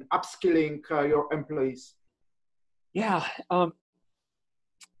 reskilling and upskilling your employees? Yeah,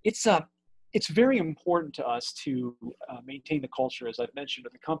 it's very important to us to maintain the culture, as I've mentioned,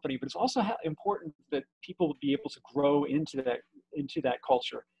 of the company, but it's also important that people be able to grow into that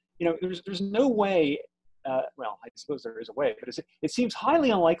culture. There's no way, well, I suppose there is a way, but it seems highly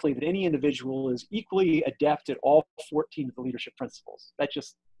unlikely that any individual is equally adept at all 14 of the leadership principles. That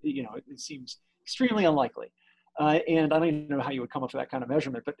just, it seems extremely unlikely. And I don't even know how you would come up with that kind of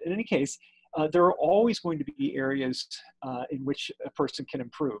measurement, but in any case, there are always going to be areas in which a person can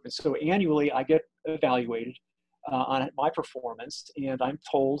improve. And so annually I get evaluated on my performance, and I'm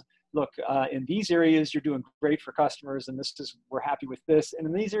told, look, in these areas, you're doing great for customers, and we're happy with this. And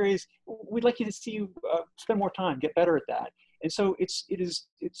in these areas, we'd like you to see you spend more time, get better at that. And so it's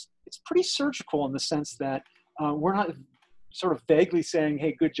pretty surgical in the sense that we're not sort of vaguely saying,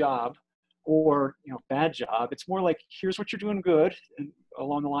 hey, good job, or bad job. It's more like, here's what you're doing good, and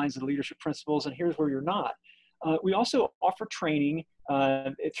along the lines of the leadership principles, and here's where you're not. We also offer training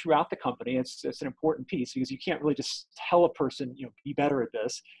throughout the company. It's an important piece because you can't really just tell a person, be better at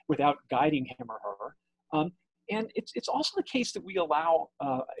this without guiding him or her. And it's also the case that we allow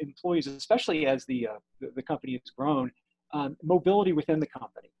employees, especially as the company has grown, mobility within the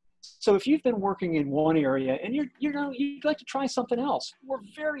company. So if you've been working in one area and you'd like to try something else, we're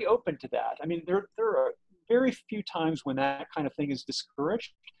very open to that. I mean, there are very few times when that kind of thing is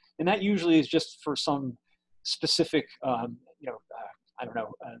discouraged, and that usually is just for some specific, I don't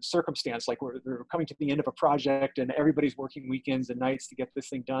know, circumstance, like we're coming to the end of a project and everybody's working weekends and nights to get this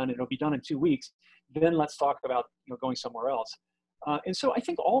thing done, and it'll be done in 2 weeks, then let's talk about, you know, going somewhere else. And so I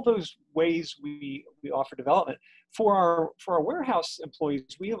think all those ways we offer development. For our warehouse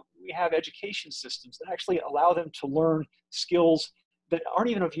employees, we have education systems that actually allow them to learn skills that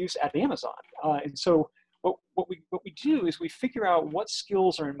aren't even of use at Amazon. And so what we do is we figure out what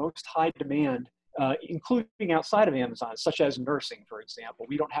skills are in most high demand, including outside of Amazon, such as nursing, for example.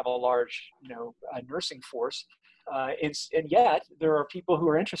 We don't have a large, you know, nursing force, and yet there are people who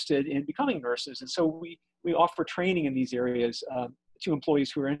are interested in becoming nurses. And so we offer training in these areas to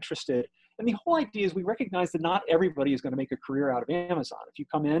employees who are interested. And the whole idea is we recognize that not everybody is going to make a career out of Amazon. If you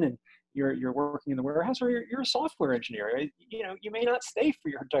come in and you're working in the warehouse, or you're a software engineer, you know, you may not stay for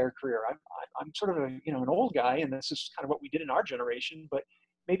your entire career. I'm sort of you know, an old guy, and this is kind of what we did in our generation, but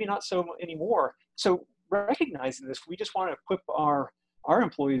maybe not so anymore. So recognizing this, we just want to equip our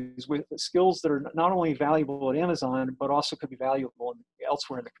employees with skills that are not only valuable at Amazon, but also could be valuable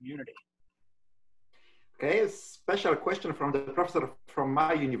elsewhere in the community. Okay, a special question from the professor from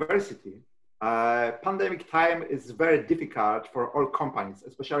my university. Pandemic time is very difficult for all companies,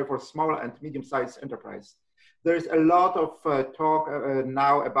 especially for small and medium-sized enterprise. There is a lot of talk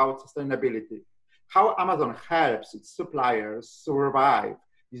now about sustainability. How Amazon helps its suppliers survive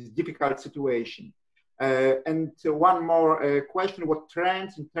this difficult situation? And one more question: what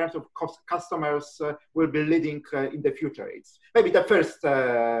trends in terms of customers will be leading in the future? It's maybe the first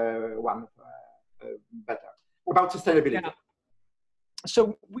one better about sustainability. Yeah.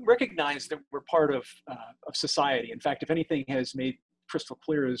 So we recognize that we're part of society. In fact, if anything has made crystal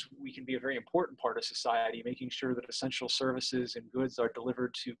clear, is we can be a very important part of society, making sure that essential services and goods are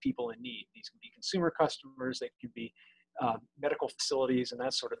delivered to people in need. These can be consumer customers, they can be medical facilities, and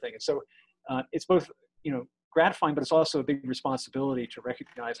that sort of thing. And so it's both, you know, gratifying, but it's also a big responsibility to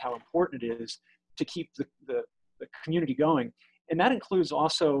recognize how important it is to keep the community going. And that includes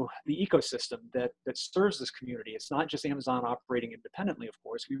also the ecosystem that serves this community. It's not just Amazon operating independently, of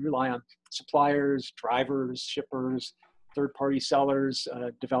course. We rely on suppliers, drivers, shippers, third-party sellers,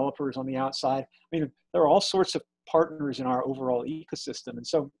 developers on the outside. I mean, there are all sorts of partners in our overall ecosystem. And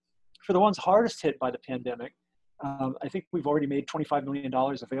so for the ones hardest hit by the pandemic, I think we've already made $25 million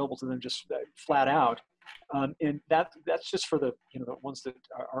available to them just flat out. And that's just for the, you know, the ones that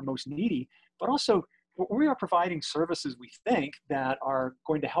are most needy, but also we are providing services, we think, that are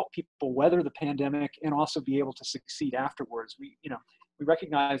going to help people weather the pandemic and also be able to succeed afterwards. We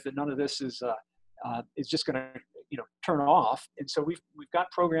recognize that none of this is just going to, you know, turn off. And so we've got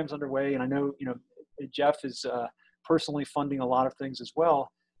programs underway, and I know, you know, Jeff is personally funding a lot of things as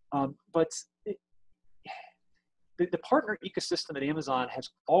well. But the partner ecosystem at Amazon has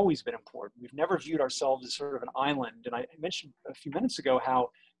always been important. We've never viewed ourselves as sort of an island. And I mentioned a few minutes ago how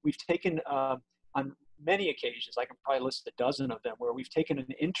we've taken on many occasions, I can probably list a dozen of them, where we've taken an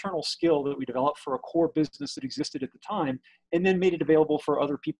internal skill that we developed for a core business that existed at the time, and then made it available for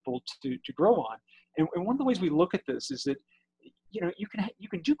other people to grow on. And one of the ways we look at this is that, you know, you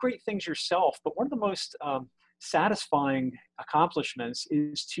can do great things yourself, but one of the most satisfying accomplishments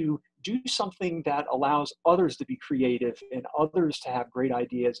is to do something that allows others to be creative and others to have great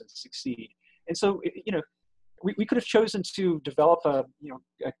ideas and succeed. And so, you know, we could have chosen to develop a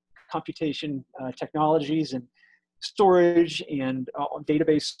computation technologies and storage and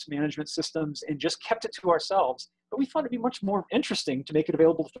database management systems and just kept it to ourselves. But we thought it'd be much more interesting to make it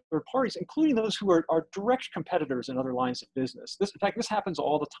available to third parties, including those who are direct competitors in other lines of business. In fact, this happens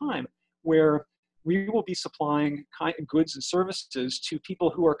all the time, where we will be supplying goods and services to people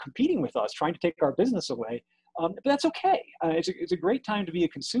who are competing with us, trying to take our business away. But that's okay. It's a great time to be a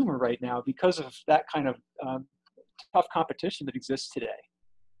consumer right now because of that kind of tough competition that exists today.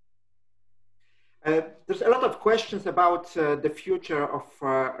 There's a lot of questions about the future of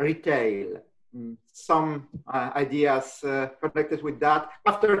retail. Some ideas connected with that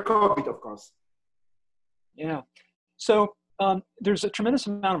after COVID, of course. Yeah. So there's a tremendous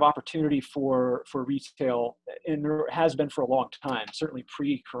amount of opportunity for retail, and there has been for a long time, certainly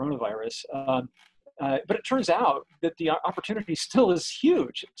pre-coronavirus. But it turns out that the opportunity still is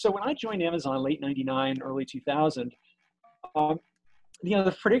huge. So when I joined Amazon late '99, early 2000, you know,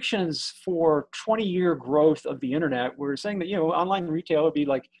 the predictions for 20-year growth of the internet were saying that, you know, online retail would be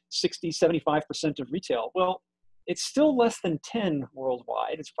like 60-75% of retail. Well, it's still less than 10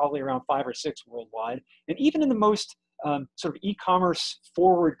 worldwide. It's probably around 5 or 6 worldwide. And even in the most sort of e-commerce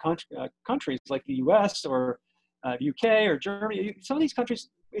forward countries like the US or the UK or Germany, some of these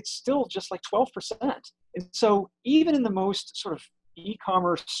countries, it's still just like 12%. And so even in the most sort of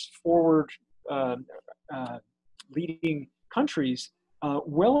e-commerce forward leading countries,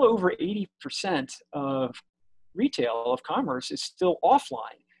 well over 80% of retail, of commerce, is still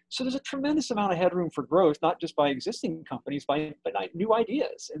offline. So there's a tremendous amount of headroom for growth, not just by existing companies, but new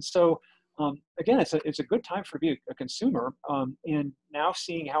ideas. And so, again, it's a good time to be a consumer. And now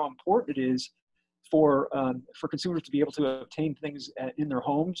seeing how important it is for consumers to be able to obtain things in their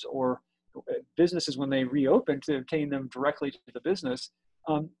homes, or businesses when they reopen to obtain them directly to the business.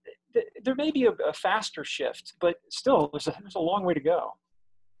 There may be a faster shift, but still there's a long way to go.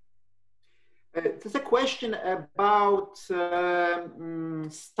 There's a question about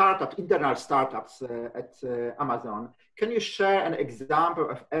internal startups at Amazon. Can you share an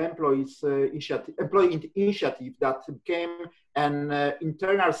example of employee initiative that became an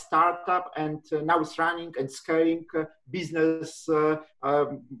internal startup and now is running and scaling business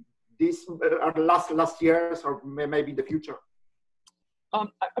these last years, or maybe in the future?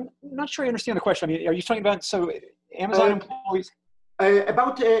 I'm not sure I understand the question. I mean, are you talking about, so Amazon employees?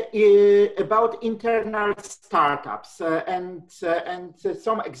 About internal startups and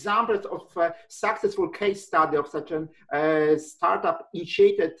some examples of successful case study of such a startup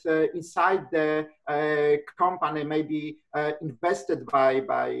initiated inside the company, maybe invested by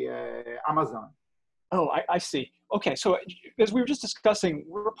Amazon. Oh, I see. Okay, so as we were just discussing,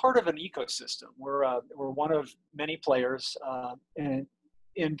 we're part of an ecosystem. We're one of many players, and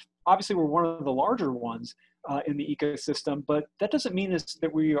obviously we're one of the larger ones in the ecosystem, but that doesn't mean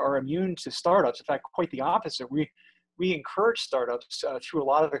that we are immune to startups. In fact, quite the opposite. We encourage startups through a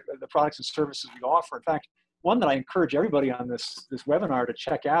lot of the products and services we offer. In fact, one that I encourage everybody on this webinar to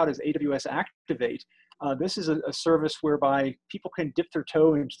check out is AWS Activate. This is a service whereby people can dip their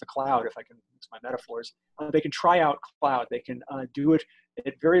toe into the cloud, if I can mix my metaphors. They can try out cloud. They can do it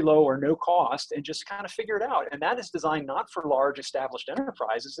at very low or no cost and just kind of figure it out. And that is designed not for large established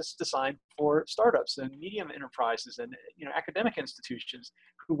enterprises. It's designed for startups and medium enterprises and academic institutions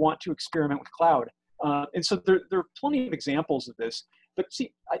who want to experiment with cloud. And so there are plenty of examples of this. But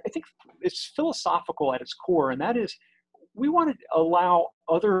see, I think it's philosophical at its core, and that is we want to allow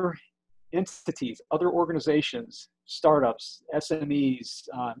other entities, other organizations, startups, SMEs,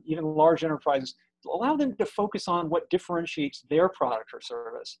 even large enterprises, allow them to focus on what differentiates their product or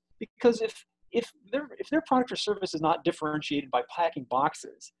service. Because if their product or service is not differentiated by packing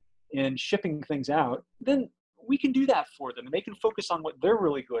boxes and shipping things out, then we can do that for them, and they can focus on what they're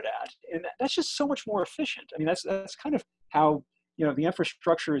really good at. And that's just so much more efficient. I mean, that's kind of how the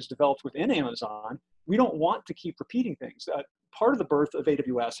infrastructure is developed within Amazon. We don't want to keep repeating things. Part of the birth of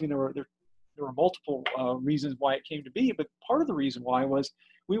AWS, there were multiple reasons why it came to be, but part of the reason why was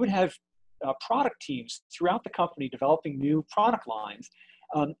we would have product teams throughout the company developing new product lines,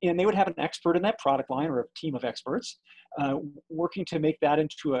 and they would have an expert in that product line or a team of experts working to make that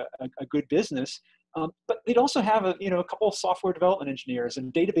into a good business. But they'd also have a couple of software development engineers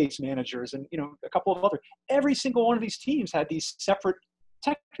and database managers and a couple of other. Every single one of these teams had these separate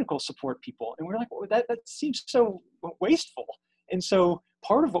technical support people, and we're like, well, that seems so wasteful. And so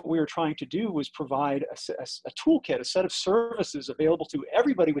part of what we were trying to do was provide a toolkit, a set of services available to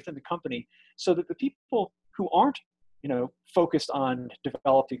everybody within the company, so that the people who aren't focused on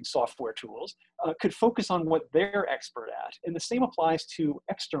developing software tools could focus on what they're expert at. And the same applies to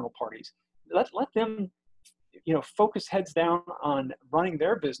external parties. Let them focus heads down on running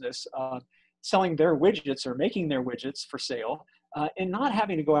their business, selling their widgets or making their widgets for sale, and not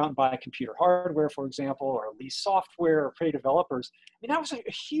having to go out and buy computer hardware, for example, or lease software or pay developers. I mean, that was a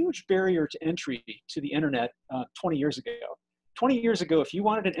huge barrier to entry to the internet 20 years ago. 20 years ago, if you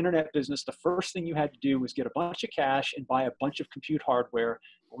wanted an internet business, the first thing you had to do was get a bunch of cash and buy a bunch of compute hardware,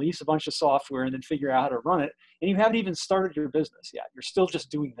 lease a bunch of software, and then figure out how to run it. And you haven't even started your business yet. You're still just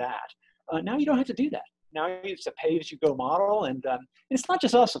doing that. Now you don't have to do that. Now it's a pay-as-you-go model, and it's not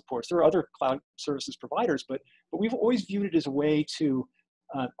just us, of course. There are other cloud services providers, but we've always viewed it as a way to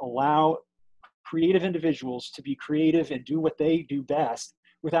allow creative individuals to be creative and do what they do best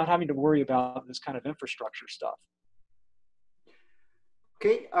without having to worry about this kind of infrastructure stuff.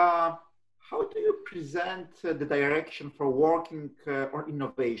 Okay, how do you present the direction for working on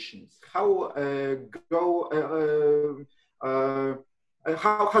innovations? How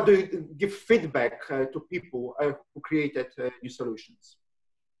how do you give feedback to people who created new solutions?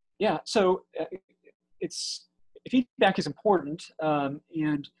 Yeah, so feedback is important,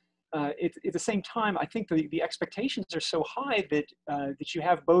 and at the same time, I think the expectations are so high that that you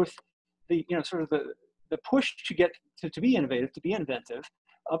have both the sort of the push to get to be innovative, to be inventive,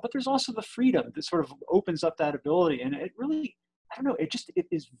 but there's also the freedom that sort of opens up that ability, and it really, I don't know, it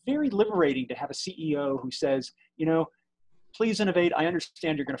is very liberating to have a CEO who says, please innovate. I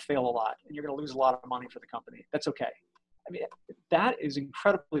understand you're going to fail a lot and you're going to lose a lot of money for the company. That's okay. I mean, that is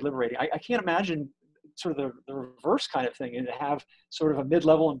incredibly liberating. I can't imagine sort of the reverse kind of thing, and to have sort of a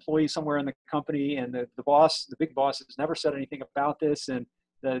mid-level employee somewhere in the company, and the boss, the big boss, has never said anything about this, and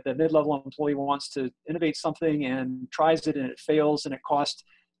the mid-level employee wants to innovate something and tries it and it fails and it costs,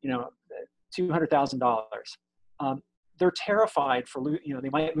 you know, $200,000. They're terrified for, you know, they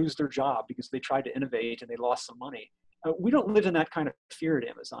might lose their job because they tried to innovate and they lost some money. We don't live in that kind of fear at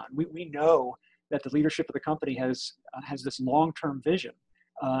Amazon. We know that the leadership of the company has this long-term vision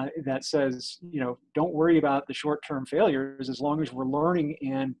that says, you know, don't worry about the short-term failures as long as we're learning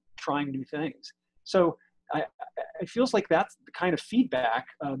and trying new things. So it feels like that's the kind of feedback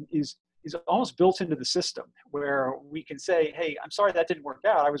is almost built into the system, where we can say, hey, I'm sorry that didn't work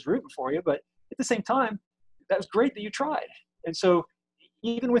out. I was rooting for you, but at the same time, that was great that you tried. And so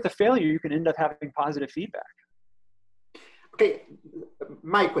even with a failure, you can end up having positive feedback. Okay,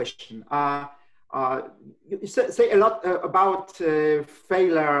 my question. You say a lot about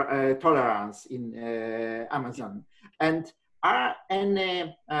failure tolerance in Amazon. And are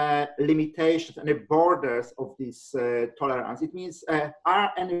any limitations, any borders of this tolerance? It means,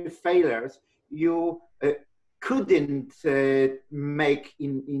 are any failures you couldn't make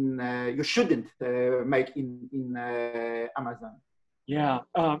you shouldn't make in Amazon? Yeah,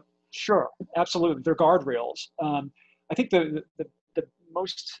 sure, absolutely. They're guardrails. I think the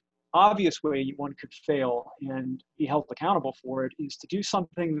most obvious way one could fail and be held accountable for it is to do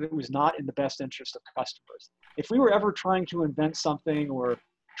something that was not in the best interest of customers. If we were ever trying to invent something or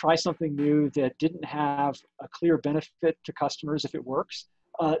try something new that didn't have a clear benefit to customers if it works,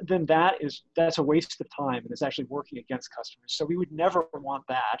 then that's a waste of time and is actually working against customers. So we would never want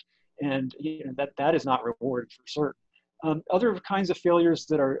that, and you know, that is not rewarded for certain. Other kinds of failures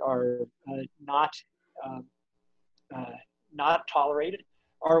that are not tolerated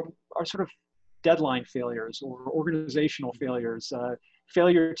are sort of deadline failures or organizational failures,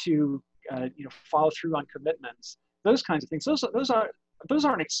 failure to follow through on commitments, those kinds of things. Those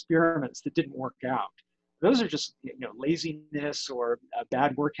aren't experiments that didn't work out. Those are just laziness or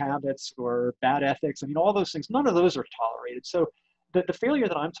bad work habits or bad ethics. I mean, all those things. None of those are tolerated. So the failure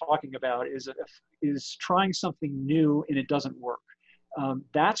that I'm talking about is trying something new and it doesn't work.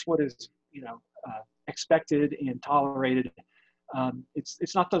 That's what is expected and tolerated.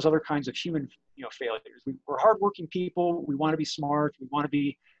 It's not those other kinds of human failures. We're hardworking people. We want to be smart. We want to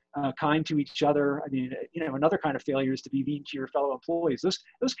be kind to each other. I mean, another kind of failure is to be mean to your fellow employees.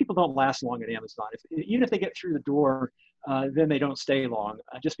 Those people don't last long at Amazon. Even if they get through the door, then they don't stay long,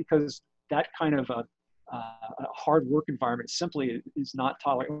 just because that kind of a hard work environment simply is not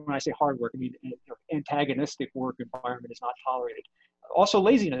tolerated. When I say hard work, I mean antagonistic work environment is not tolerated. Also,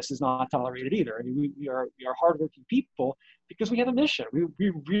 laziness is not tolerated either. I mean, we are hardworking people because we have a mission.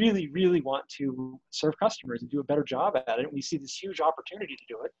 We really, really want to serve customers and do a better job at it. And we see this huge opportunity to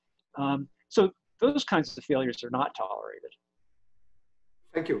do it. So those kinds of failures are not tolerated.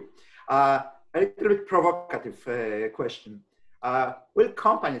 Thank you. A little bit provocative question. Will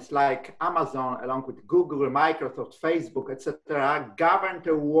companies like Amazon, along with Google, Microsoft, Facebook, etc., govern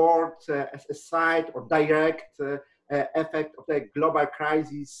towards as a side or direct effect of the global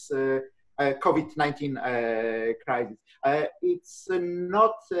crisis, COVID-19 crisis? It's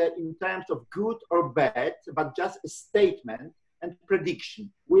not in terms of good or bad, but just a statement and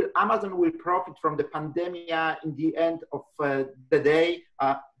prediction. Will Amazon profit from the pandemic in the end of the day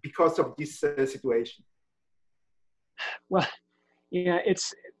because of this situation? Well, yeah,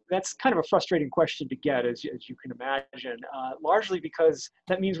 that's kind of a frustrating question to get, as you can imagine, largely because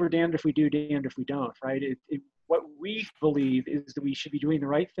that means we're damned if we do, damned if we don't, right? What we believe is that we should be doing the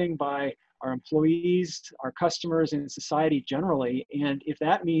right thing by our employees, our customers, and society generally. And if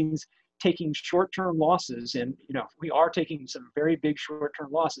that means taking short-term losses, and we are taking some very big short-term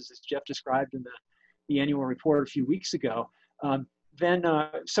losses, as Jeff described in the annual report a few weeks ago, then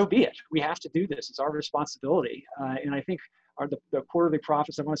so be it. We have to do this. It's our responsibility. And I think the quarterly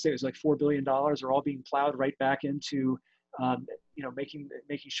profits, I want to say it was like $4 billion, are all being plowed right back into making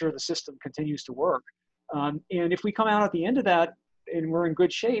sure the system continues to work. And if we come out at the end of that and we're in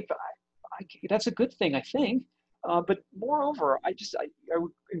good shape, that's a good thing, I think. But moreover, I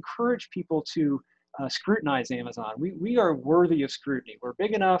would encourage people to scrutinize Amazon. We are worthy of scrutiny. We're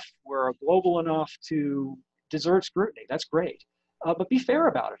big enough, we're global enough to deserve scrutiny. That's great. But be fair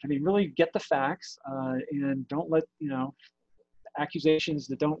about it. I mean, really get the facts and don't let accusations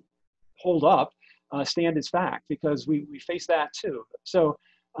that don't hold up stand as fact, because we face that too. So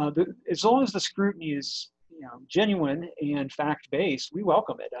as long as the scrutiny is genuine and fact-based, we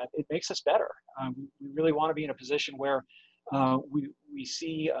welcome it. It makes us better. We really want to be in a position where we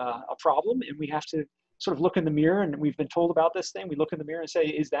see a problem and we have to sort of look in the mirror, and we've been told about this thing. We look in the mirror and say,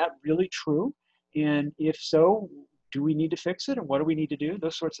 is that really true? And if so, do we need to fix it? And what do we need to do?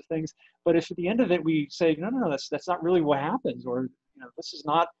 Those sorts of things. But if at the end of it, we say, no, that's not really what happens, or this is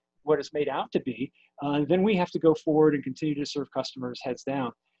not what it's made out to be, then we have to go forward and continue to serve customers heads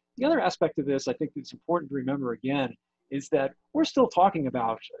down. The other aspect of this, I think it's important to remember again, is that we're still talking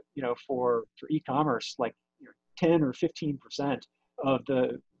about, for e-commerce, like 10 or 15% of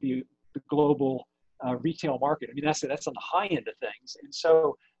the global retail market. I mean, that's on the high end of things. And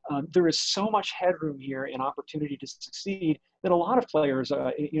so there is so much headroom here and opportunity to succeed that a lot of players,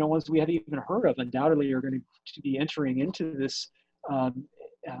 ones we haven't even heard of, undoubtedly are going to be entering into this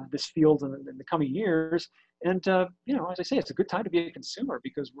this field in the coming years. And, as I say, it's a good time to be a consumer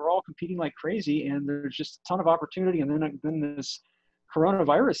because we're all competing like crazy and there's just a ton of opportunity. And then this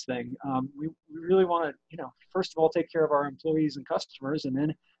coronavirus thing, we really want to, first of all, take care of our employees and customers, and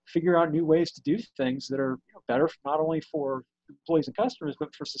then figure out new ways to do things that are better, not only for employees and customers,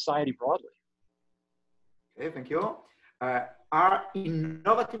 but for society broadly. Okay, thank you. Are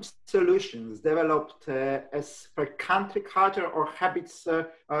innovative solutions developed as per country culture or habits or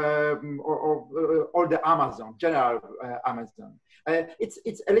the Amazon, general Amazon?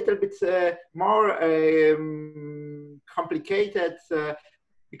 It's a little bit more complicated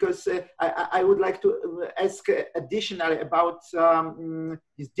because I would like to ask additionally about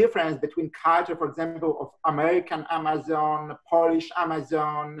this difference between culture, for example, of American Amazon, Polish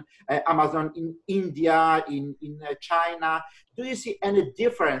Amazon, Amazon in India, in China. Do you see any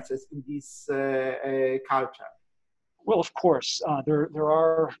differences in this culture? Well, of course, there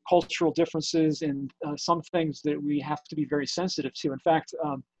are cultural differences and some things that we have to be very sensitive to. In fact,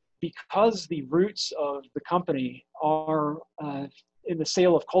 because the roots of the company are in the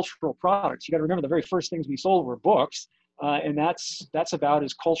sale of cultural products, you got to remember the very first things we sold were books, and that's about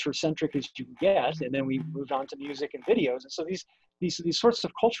as culture-centric as you can get. And then we moved on to music and videos. And so these sorts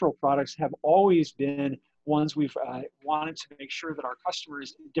of cultural products have always been ones we've wanted to make sure that our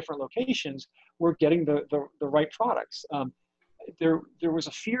customers in different locations were getting the right products. There was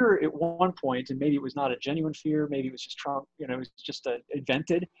a fear at one point, and maybe it was not a genuine fear, maybe it was just Trump, it was just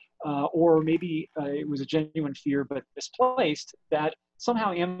invented, or maybe it was a genuine fear but misplaced, that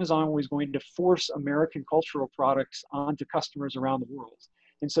somehow Amazon was going to force American cultural products onto customers around the world.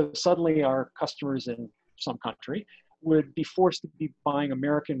 And so suddenly our customers in some country would be forced to be buying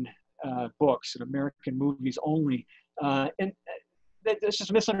American books and American movies only. And that's just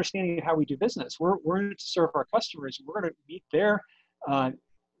a misunderstanding of how we do business. We're in it to serve our customers. We're going to meet their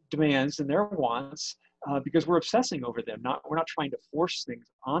demands and their wants because we're obsessing over them. We're not trying to force things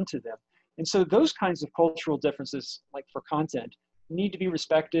onto them. And so those kinds of cultural differences, like for content, need to be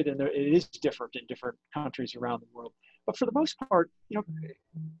respected, and it is different in different countries around the world. But for the most part,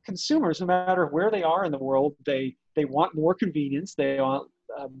 consumers, no matter where they are in the world, they want more convenience. They want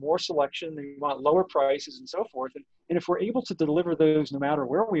more selection, they want lower prices and so forth. And if we're able to deliver those no matter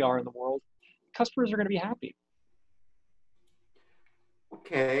where we are in the world, customers are going to be happy.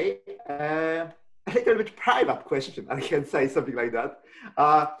 Okay, a little bit private question, I can say something like that.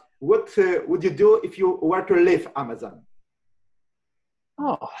 What would you do if you were to leave Amazon?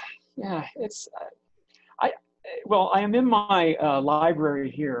 Oh, yeah, well, I am in my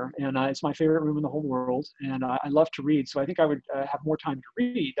library here, and it's my favorite room in the whole world, and I love to read, so I think I would have more time to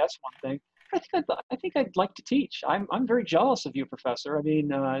read. That's one thing. I think I'd like to teach. I'm very jealous of you, Professor. I mean,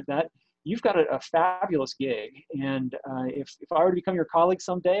 that you've got a fabulous gig, and if I were to become your colleague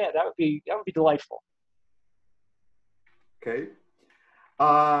someday, that would be delightful. Okay.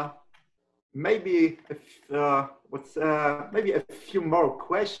 Maybe maybe a few more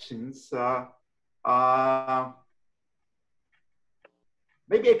questions.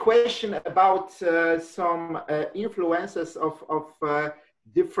 Maybe a question about some influences of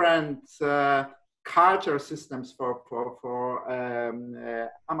different culture systems for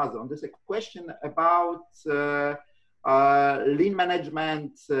Amazon. There's a question about lean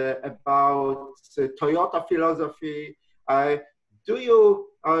management, about Toyota philosophy. Do you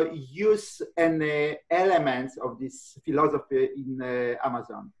use any elements of this philosophy in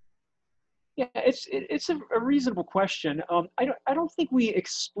Amazon? Yeah, it's a reasonable question. I don't think we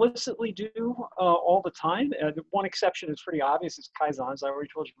explicitly do all the time. The one exception is pretty obvious, is Kaizen. As I already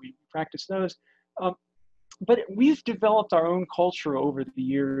told you, we practice those. But we've developed our own culture over the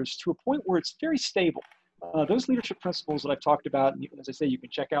years to a point where it's very stable. Those leadership principles that I've talked about, and as I say, you can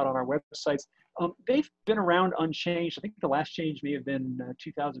check out on our websites, they've been around unchanged. I think the last change may have been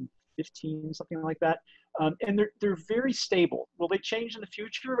 2015, something like that. And they're very stable. Will they change in the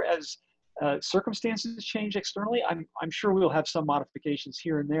future as circumstances change externally, I'm sure we'll have some modifications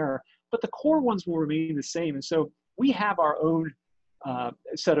here and there, but the core ones will remain the same. And so we have our own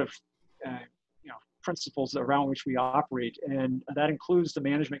set of principles around which we operate, and that includes the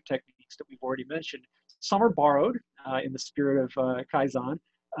management techniques that we've already mentioned. Some are borrowed in the spirit of Kaizen,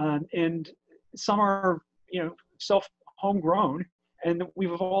 and some are homegrown, and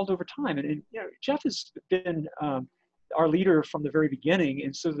we've evolved over time. And Jeff has been our leader from the very beginning,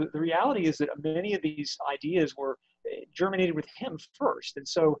 and so the reality is that many of these ideas were germinated with him first. And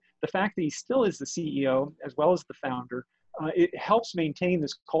so the fact that he still is the CEO as well as the founder, it helps maintain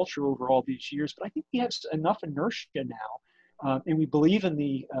this culture over all these years. But I think we have enough inertia now, and we believe in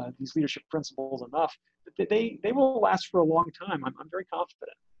these leadership principles enough that they will last for a long time. I'm very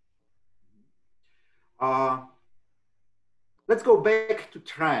confident. Let's go back to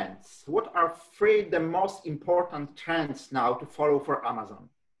trends. What are the most important trends now to follow for Amazon?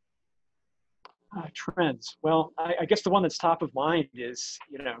 Trends. Well, I guess the one that's top of mind is,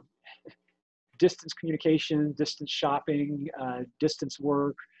 distance communication, distance shopping, distance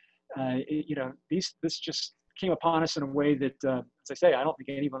work. This just came upon us in a way that, as I say, I don't think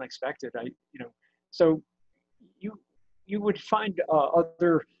anyone expected. So you would find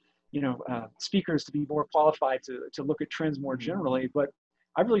other, speakers to be more qualified to look at trends more generally. But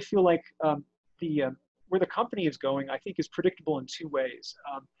I really feel like where the company is going, I think, is predictable in two ways.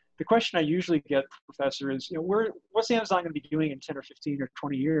 The question I usually get, Professor, is, what's Amazon going to be doing in 10 or 15 or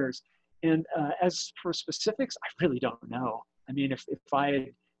 20 years? And as for specifics, I really don't know. I mean, if I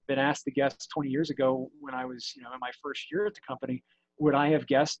had been asked to guess 20 years ago when I was, in my first year at the company, would I have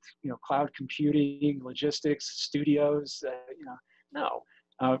guessed, cloud computing, logistics, studios? No.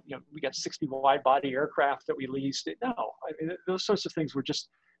 We got 60 wide-body aircraft that we leased. No, I mean, those sorts of things were just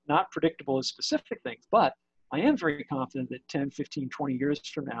not predictable as specific things. But I am very confident that 10, 15, 20 years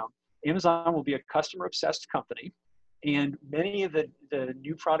from now, Amazon will be a customer-obsessed company. And many of the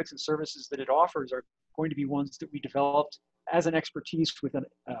new products and services that it offers are going to be ones that we developed as an expertise within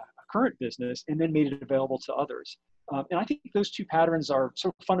a current business and then made it available to others. And I think those two patterns are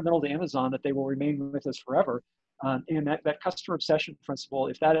so fundamental to Amazon that they will remain with us forever. And that customer obsession principle,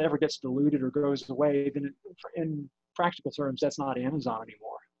 if that ever gets diluted or goes away, then in practical terms, that's not Amazon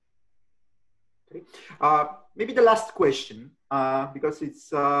anymore. Okay. Maybe the last question, because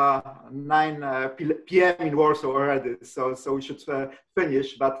it's 9 p.m. in Warsaw already, so we should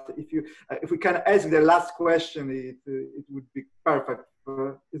finish. But if we can ask the last question, it would be perfect.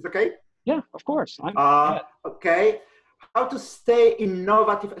 Is it okay? Yeah, of course. Okay. How to stay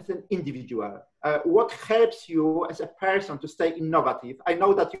innovative as an individual? What helps you as a person to stay innovative? I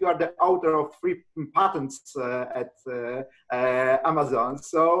know that you are the author of 3 patents at Amazon,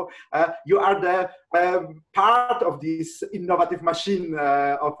 so you are the part of this innovative machine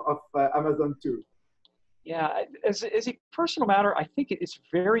of Amazon too. Yeah, as a personal matter, I think it's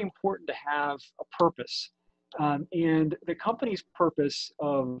very important to have a purpose. And the company's purpose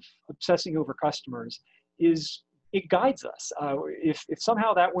of obsessing over customers it guides us. If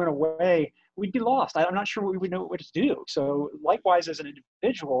somehow that went away, we'd be lost. I'm not sure we would know what to do. So likewise, as an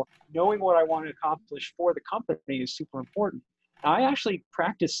individual, knowing what I want to accomplish for the company is super important. Now, I actually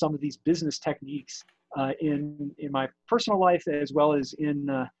practice some of these business techniques in my personal life, as well as in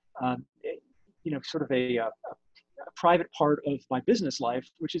sort of a private part of my business life,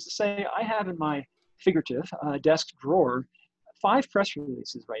 which is to say, I have in my figurative desk drawer 5 press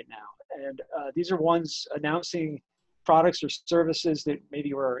releases right now. And these are ones announcing products or services that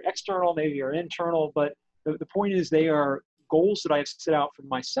maybe are external, maybe are internal, but the point is they are goals that I have set out for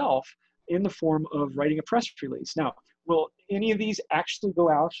myself in the form of writing a press release. Now, will any of these actually go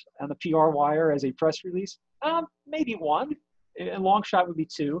out on the PR wire as a press release? Maybe 1. A long shot would be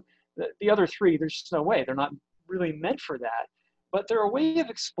 2. The other 3, there's just no way. They're not really meant for that. But they're a way of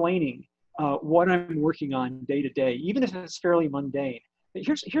explaining what I'm working on day to day, even if it's fairly mundane.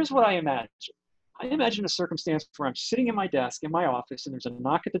 Here's what I imagine. I imagine a circumstance where I'm sitting in my desk in my office and there's a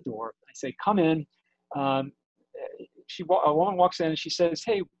knock at the door. I say, come in. A woman walks in and she says,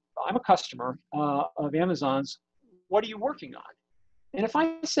 hey, I'm a customer of Amazon's. What are you working on? And if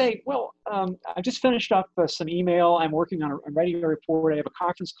I say, well, I just finished up some email. I'm writing a report. I have a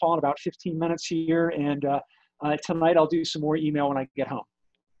conference call in about 15 minutes here. And tonight I'll do some more email when I get home.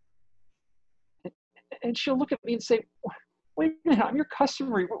 And she'll look at me and say, wait a minute, I'm your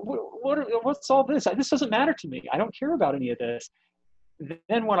customer. What's all this? This doesn't matter to me. I don't care about any of this.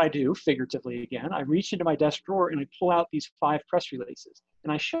 Then what I do, figuratively again, I reach into my desk drawer and I pull out these 5 press releases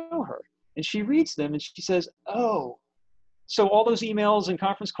and I show her. And she reads them and she says, oh, so all those emails and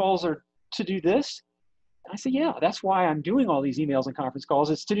conference calls are to do this? I said, yeah, that's why I'm doing all these emails and conference calls.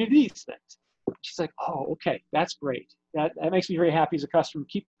 It's to do these things. She's like, oh, okay, that's great. That makes me very happy as a customer.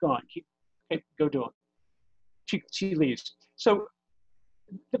 Keep going. Go do it. She leaves. So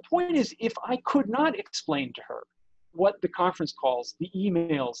the point is, if I could not explain to her what the conference calls, the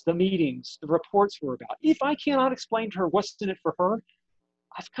emails, the meetings, the reports were about, if I cannot explain to her what's in it for her,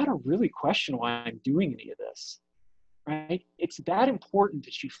 I've got to really question why I'm doing any of this, right? It's that important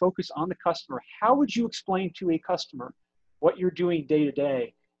that you focus on the customer. How would you explain to a customer what you're doing day to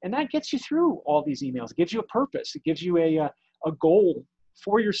day? And that gets you through all these emails. It gives you a purpose. It gives you a goal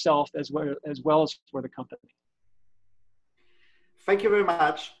for yourself as well as for the company. Thank you very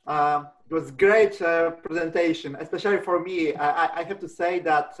much. It was a great presentation, especially for me. I have to say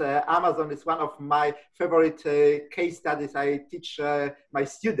that Amazon is one of my favorite case studies I teach my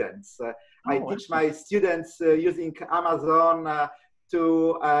students. I teach my students using Amazon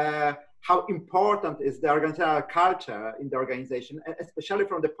to how important is the organizational culture in the organization, especially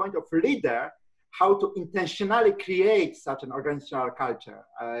from the point of leader, how to intentionally create such an organizational culture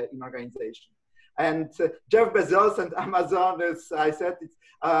in organization. And Jeff Bezos and Amazon, as I said,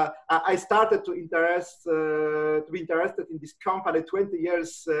 I started to be interested in this company 20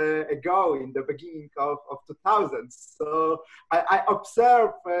 years ago, in the beginning of 2000. So I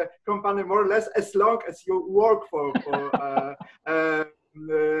observe company more or less as long as you work for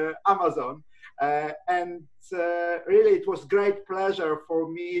Amazon. And really, it was great pleasure for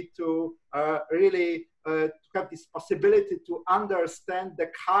me to really to have this possibility to understand the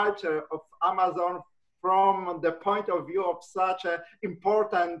culture of Amazon from the point of view of such an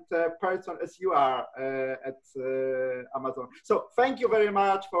important person as you are at Amazon. So thank you very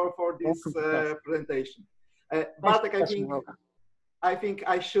much for this presentation. Bartek, I think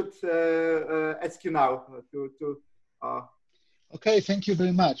I should ask you now to Okay, thank you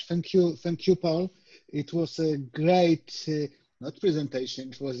very much. Thank you, Paul. It was a great, not presentation,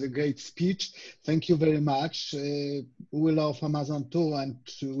 it was a great speech. Thank you very much. We love Amazon too, and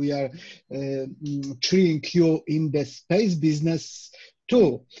we are cheering you in the space business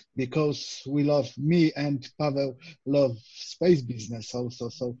too, because we love, me and Pavel love space business also.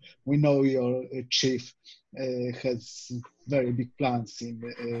 So we know your chief has very big plans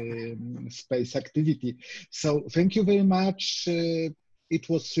in space activity. So thank you very much. It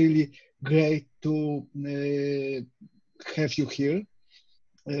was really great to have you here.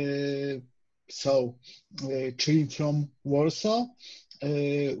 So cheering from Warsaw.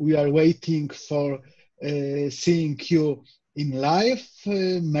 We are waiting for seeing you in live.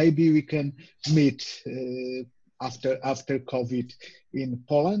 Maybe we can meet after COVID in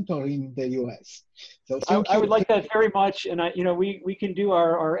Poland or in the US. So I would like that very much, and we can do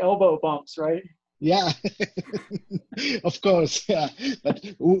our elbow bumps, right? Yeah, of course. Yeah, but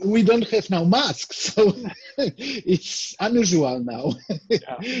we don't have now masks, so it's unusual now.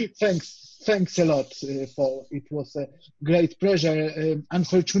 Yeah. Thanks a lot, Paul. It was a great pleasure.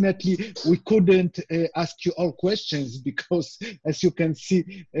 Unfortunately, we couldn't ask you all questions because, as you can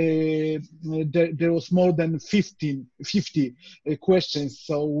see, there was more than 50 questions.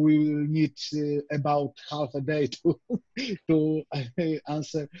 So we will need about half a day to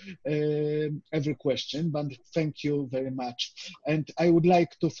answer every question. But thank you very much. And I would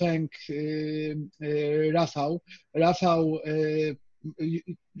like to thank Rafał. Rafał,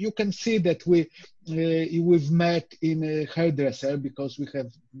 you can see that we've met in a hairdresser because we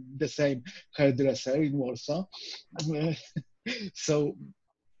have the same hairdresser in Warsaw. So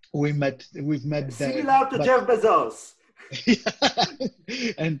we've met there. Similar to Jeff Bezos.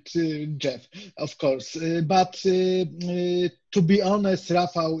 And Jeff, of course. But to be honest,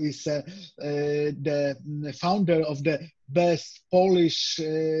 Rafał is the founder of the best Polish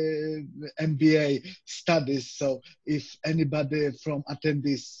MBA studies. So if anybody from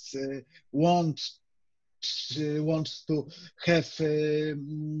attendees wants to have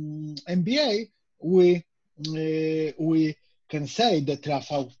MBA, we can say that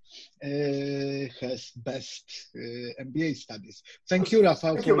Rafał has best MBA studies. Thank you,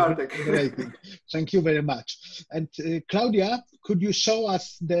 Rafał, for the rating. Thank you very much. And Claudia, could you show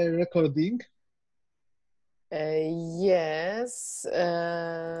us the recording? Yes.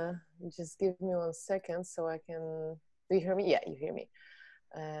 Just give me 1 second so I can. Do you hear me? Yeah, you hear me.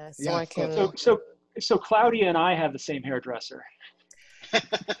 So I can. So Claudia and I have the same hairdresser.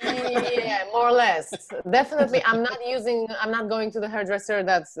 Yeah, more or less. Definitely, I'm not going to the hairdresser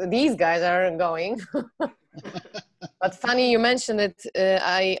that these guys are going. But funny you mentioned it.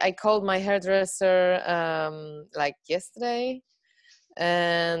 I called my hairdresser like yesterday,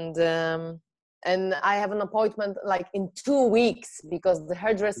 and and I have an appointment like in 2 weeks because the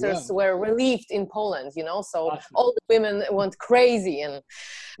hairdressers were relieved in Poland, you know, so all the women went crazy.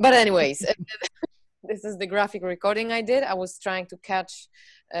 But anyways, this is the graphic recording I did. I was trying to catch,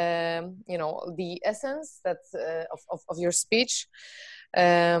 you know, the essence that of your speech.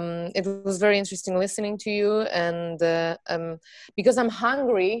 It was very interesting listening to you, and because I'm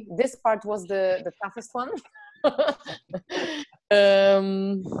hungry, this part was the toughest one.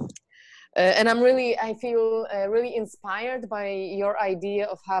 And I feel really inspired by your idea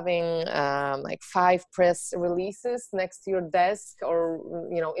of having like 5 press releases next to your desk, or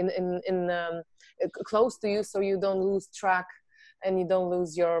you know, in close to you, so you don't lose track and you don't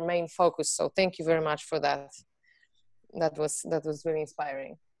lose your main focus. So thank you very much for that. That was really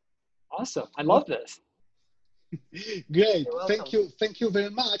inspiring. Awesome. I love this. Great. Thank you very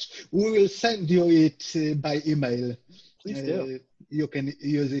much. We will send you it by email. Please do. You can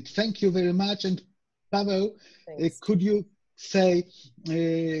use it. Thank you very much. And Paweł, could you say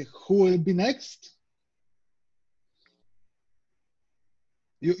who will be next?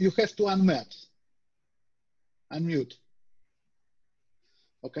 You have to unmute. Unmute.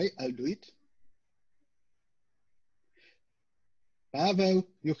 Okay, I'll do it. Paweł,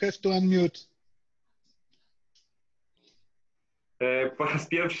 you have to unmute. Po raz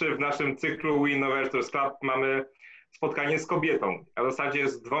pierwszy w naszym cyklu We Innovators Club mamy spotkanie z kobietą, a w zasadzie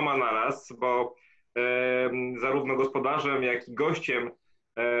z 2 naraz, bo zarówno gospodarzem, jak i gościem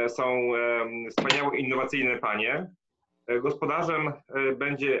są wspaniałe, innowacyjne panie. Gospodarzem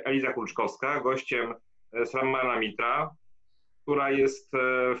będzie Eliza Kulczkowska, gościem Sramana Mitra, która jest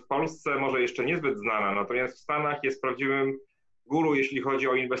w Polsce może jeszcze niezbyt znana, natomiast w Stanach jest prawdziwym guru, jeśli chodzi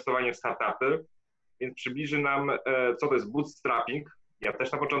o inwestowanie w startupy, więc przybliży nam, co to jest bootstrapping. Ja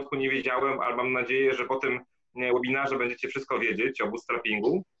też na początku nie wiedziałem, ale mam nadzieję, że po tym webinarze będziecie wszystko wiedzieć o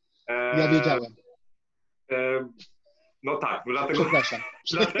bootstrappingu. Ja wiedziałem. No tak, Przepraszam.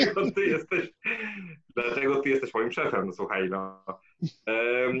 dlatego ty jesteś moim szefem, no słuchaj, no.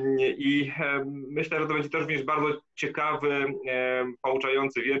 I myślę, że to będzie też również bardzo ciekawy,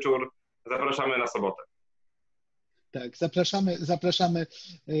 pouczający wieczór. Zapraszamy na sobotę. Tak, zapraszamy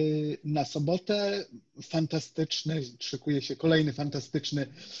na sobotę. Fantastyczny, szykuje się kolejny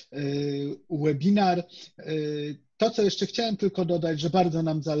fantastyczny webinar. To, co jeszcze chciałem tylko dodać, że bardzo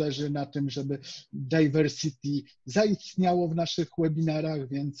nam zależy na tym, żeby diversity zaistniało w naszych webinarach,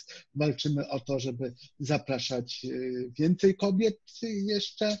 więc walczymy o to, żeby zapraszać więcej kobiet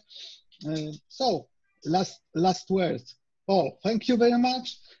jeszcze. So, last words. Paul, thank you very much.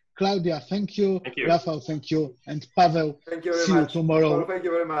 Claudia, thank you. Thank you. Rafał, thank you. And Paweł, thank you very see much. you tomorrow. Paul, thank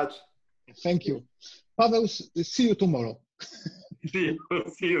you very much. Thank you. Paweł, see you tomorrow. See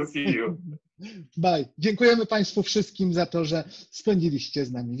you. Bye. Dziękujemy Państwu wszystkim za to, że spędziliście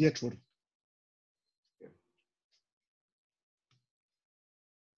z nami wieczór.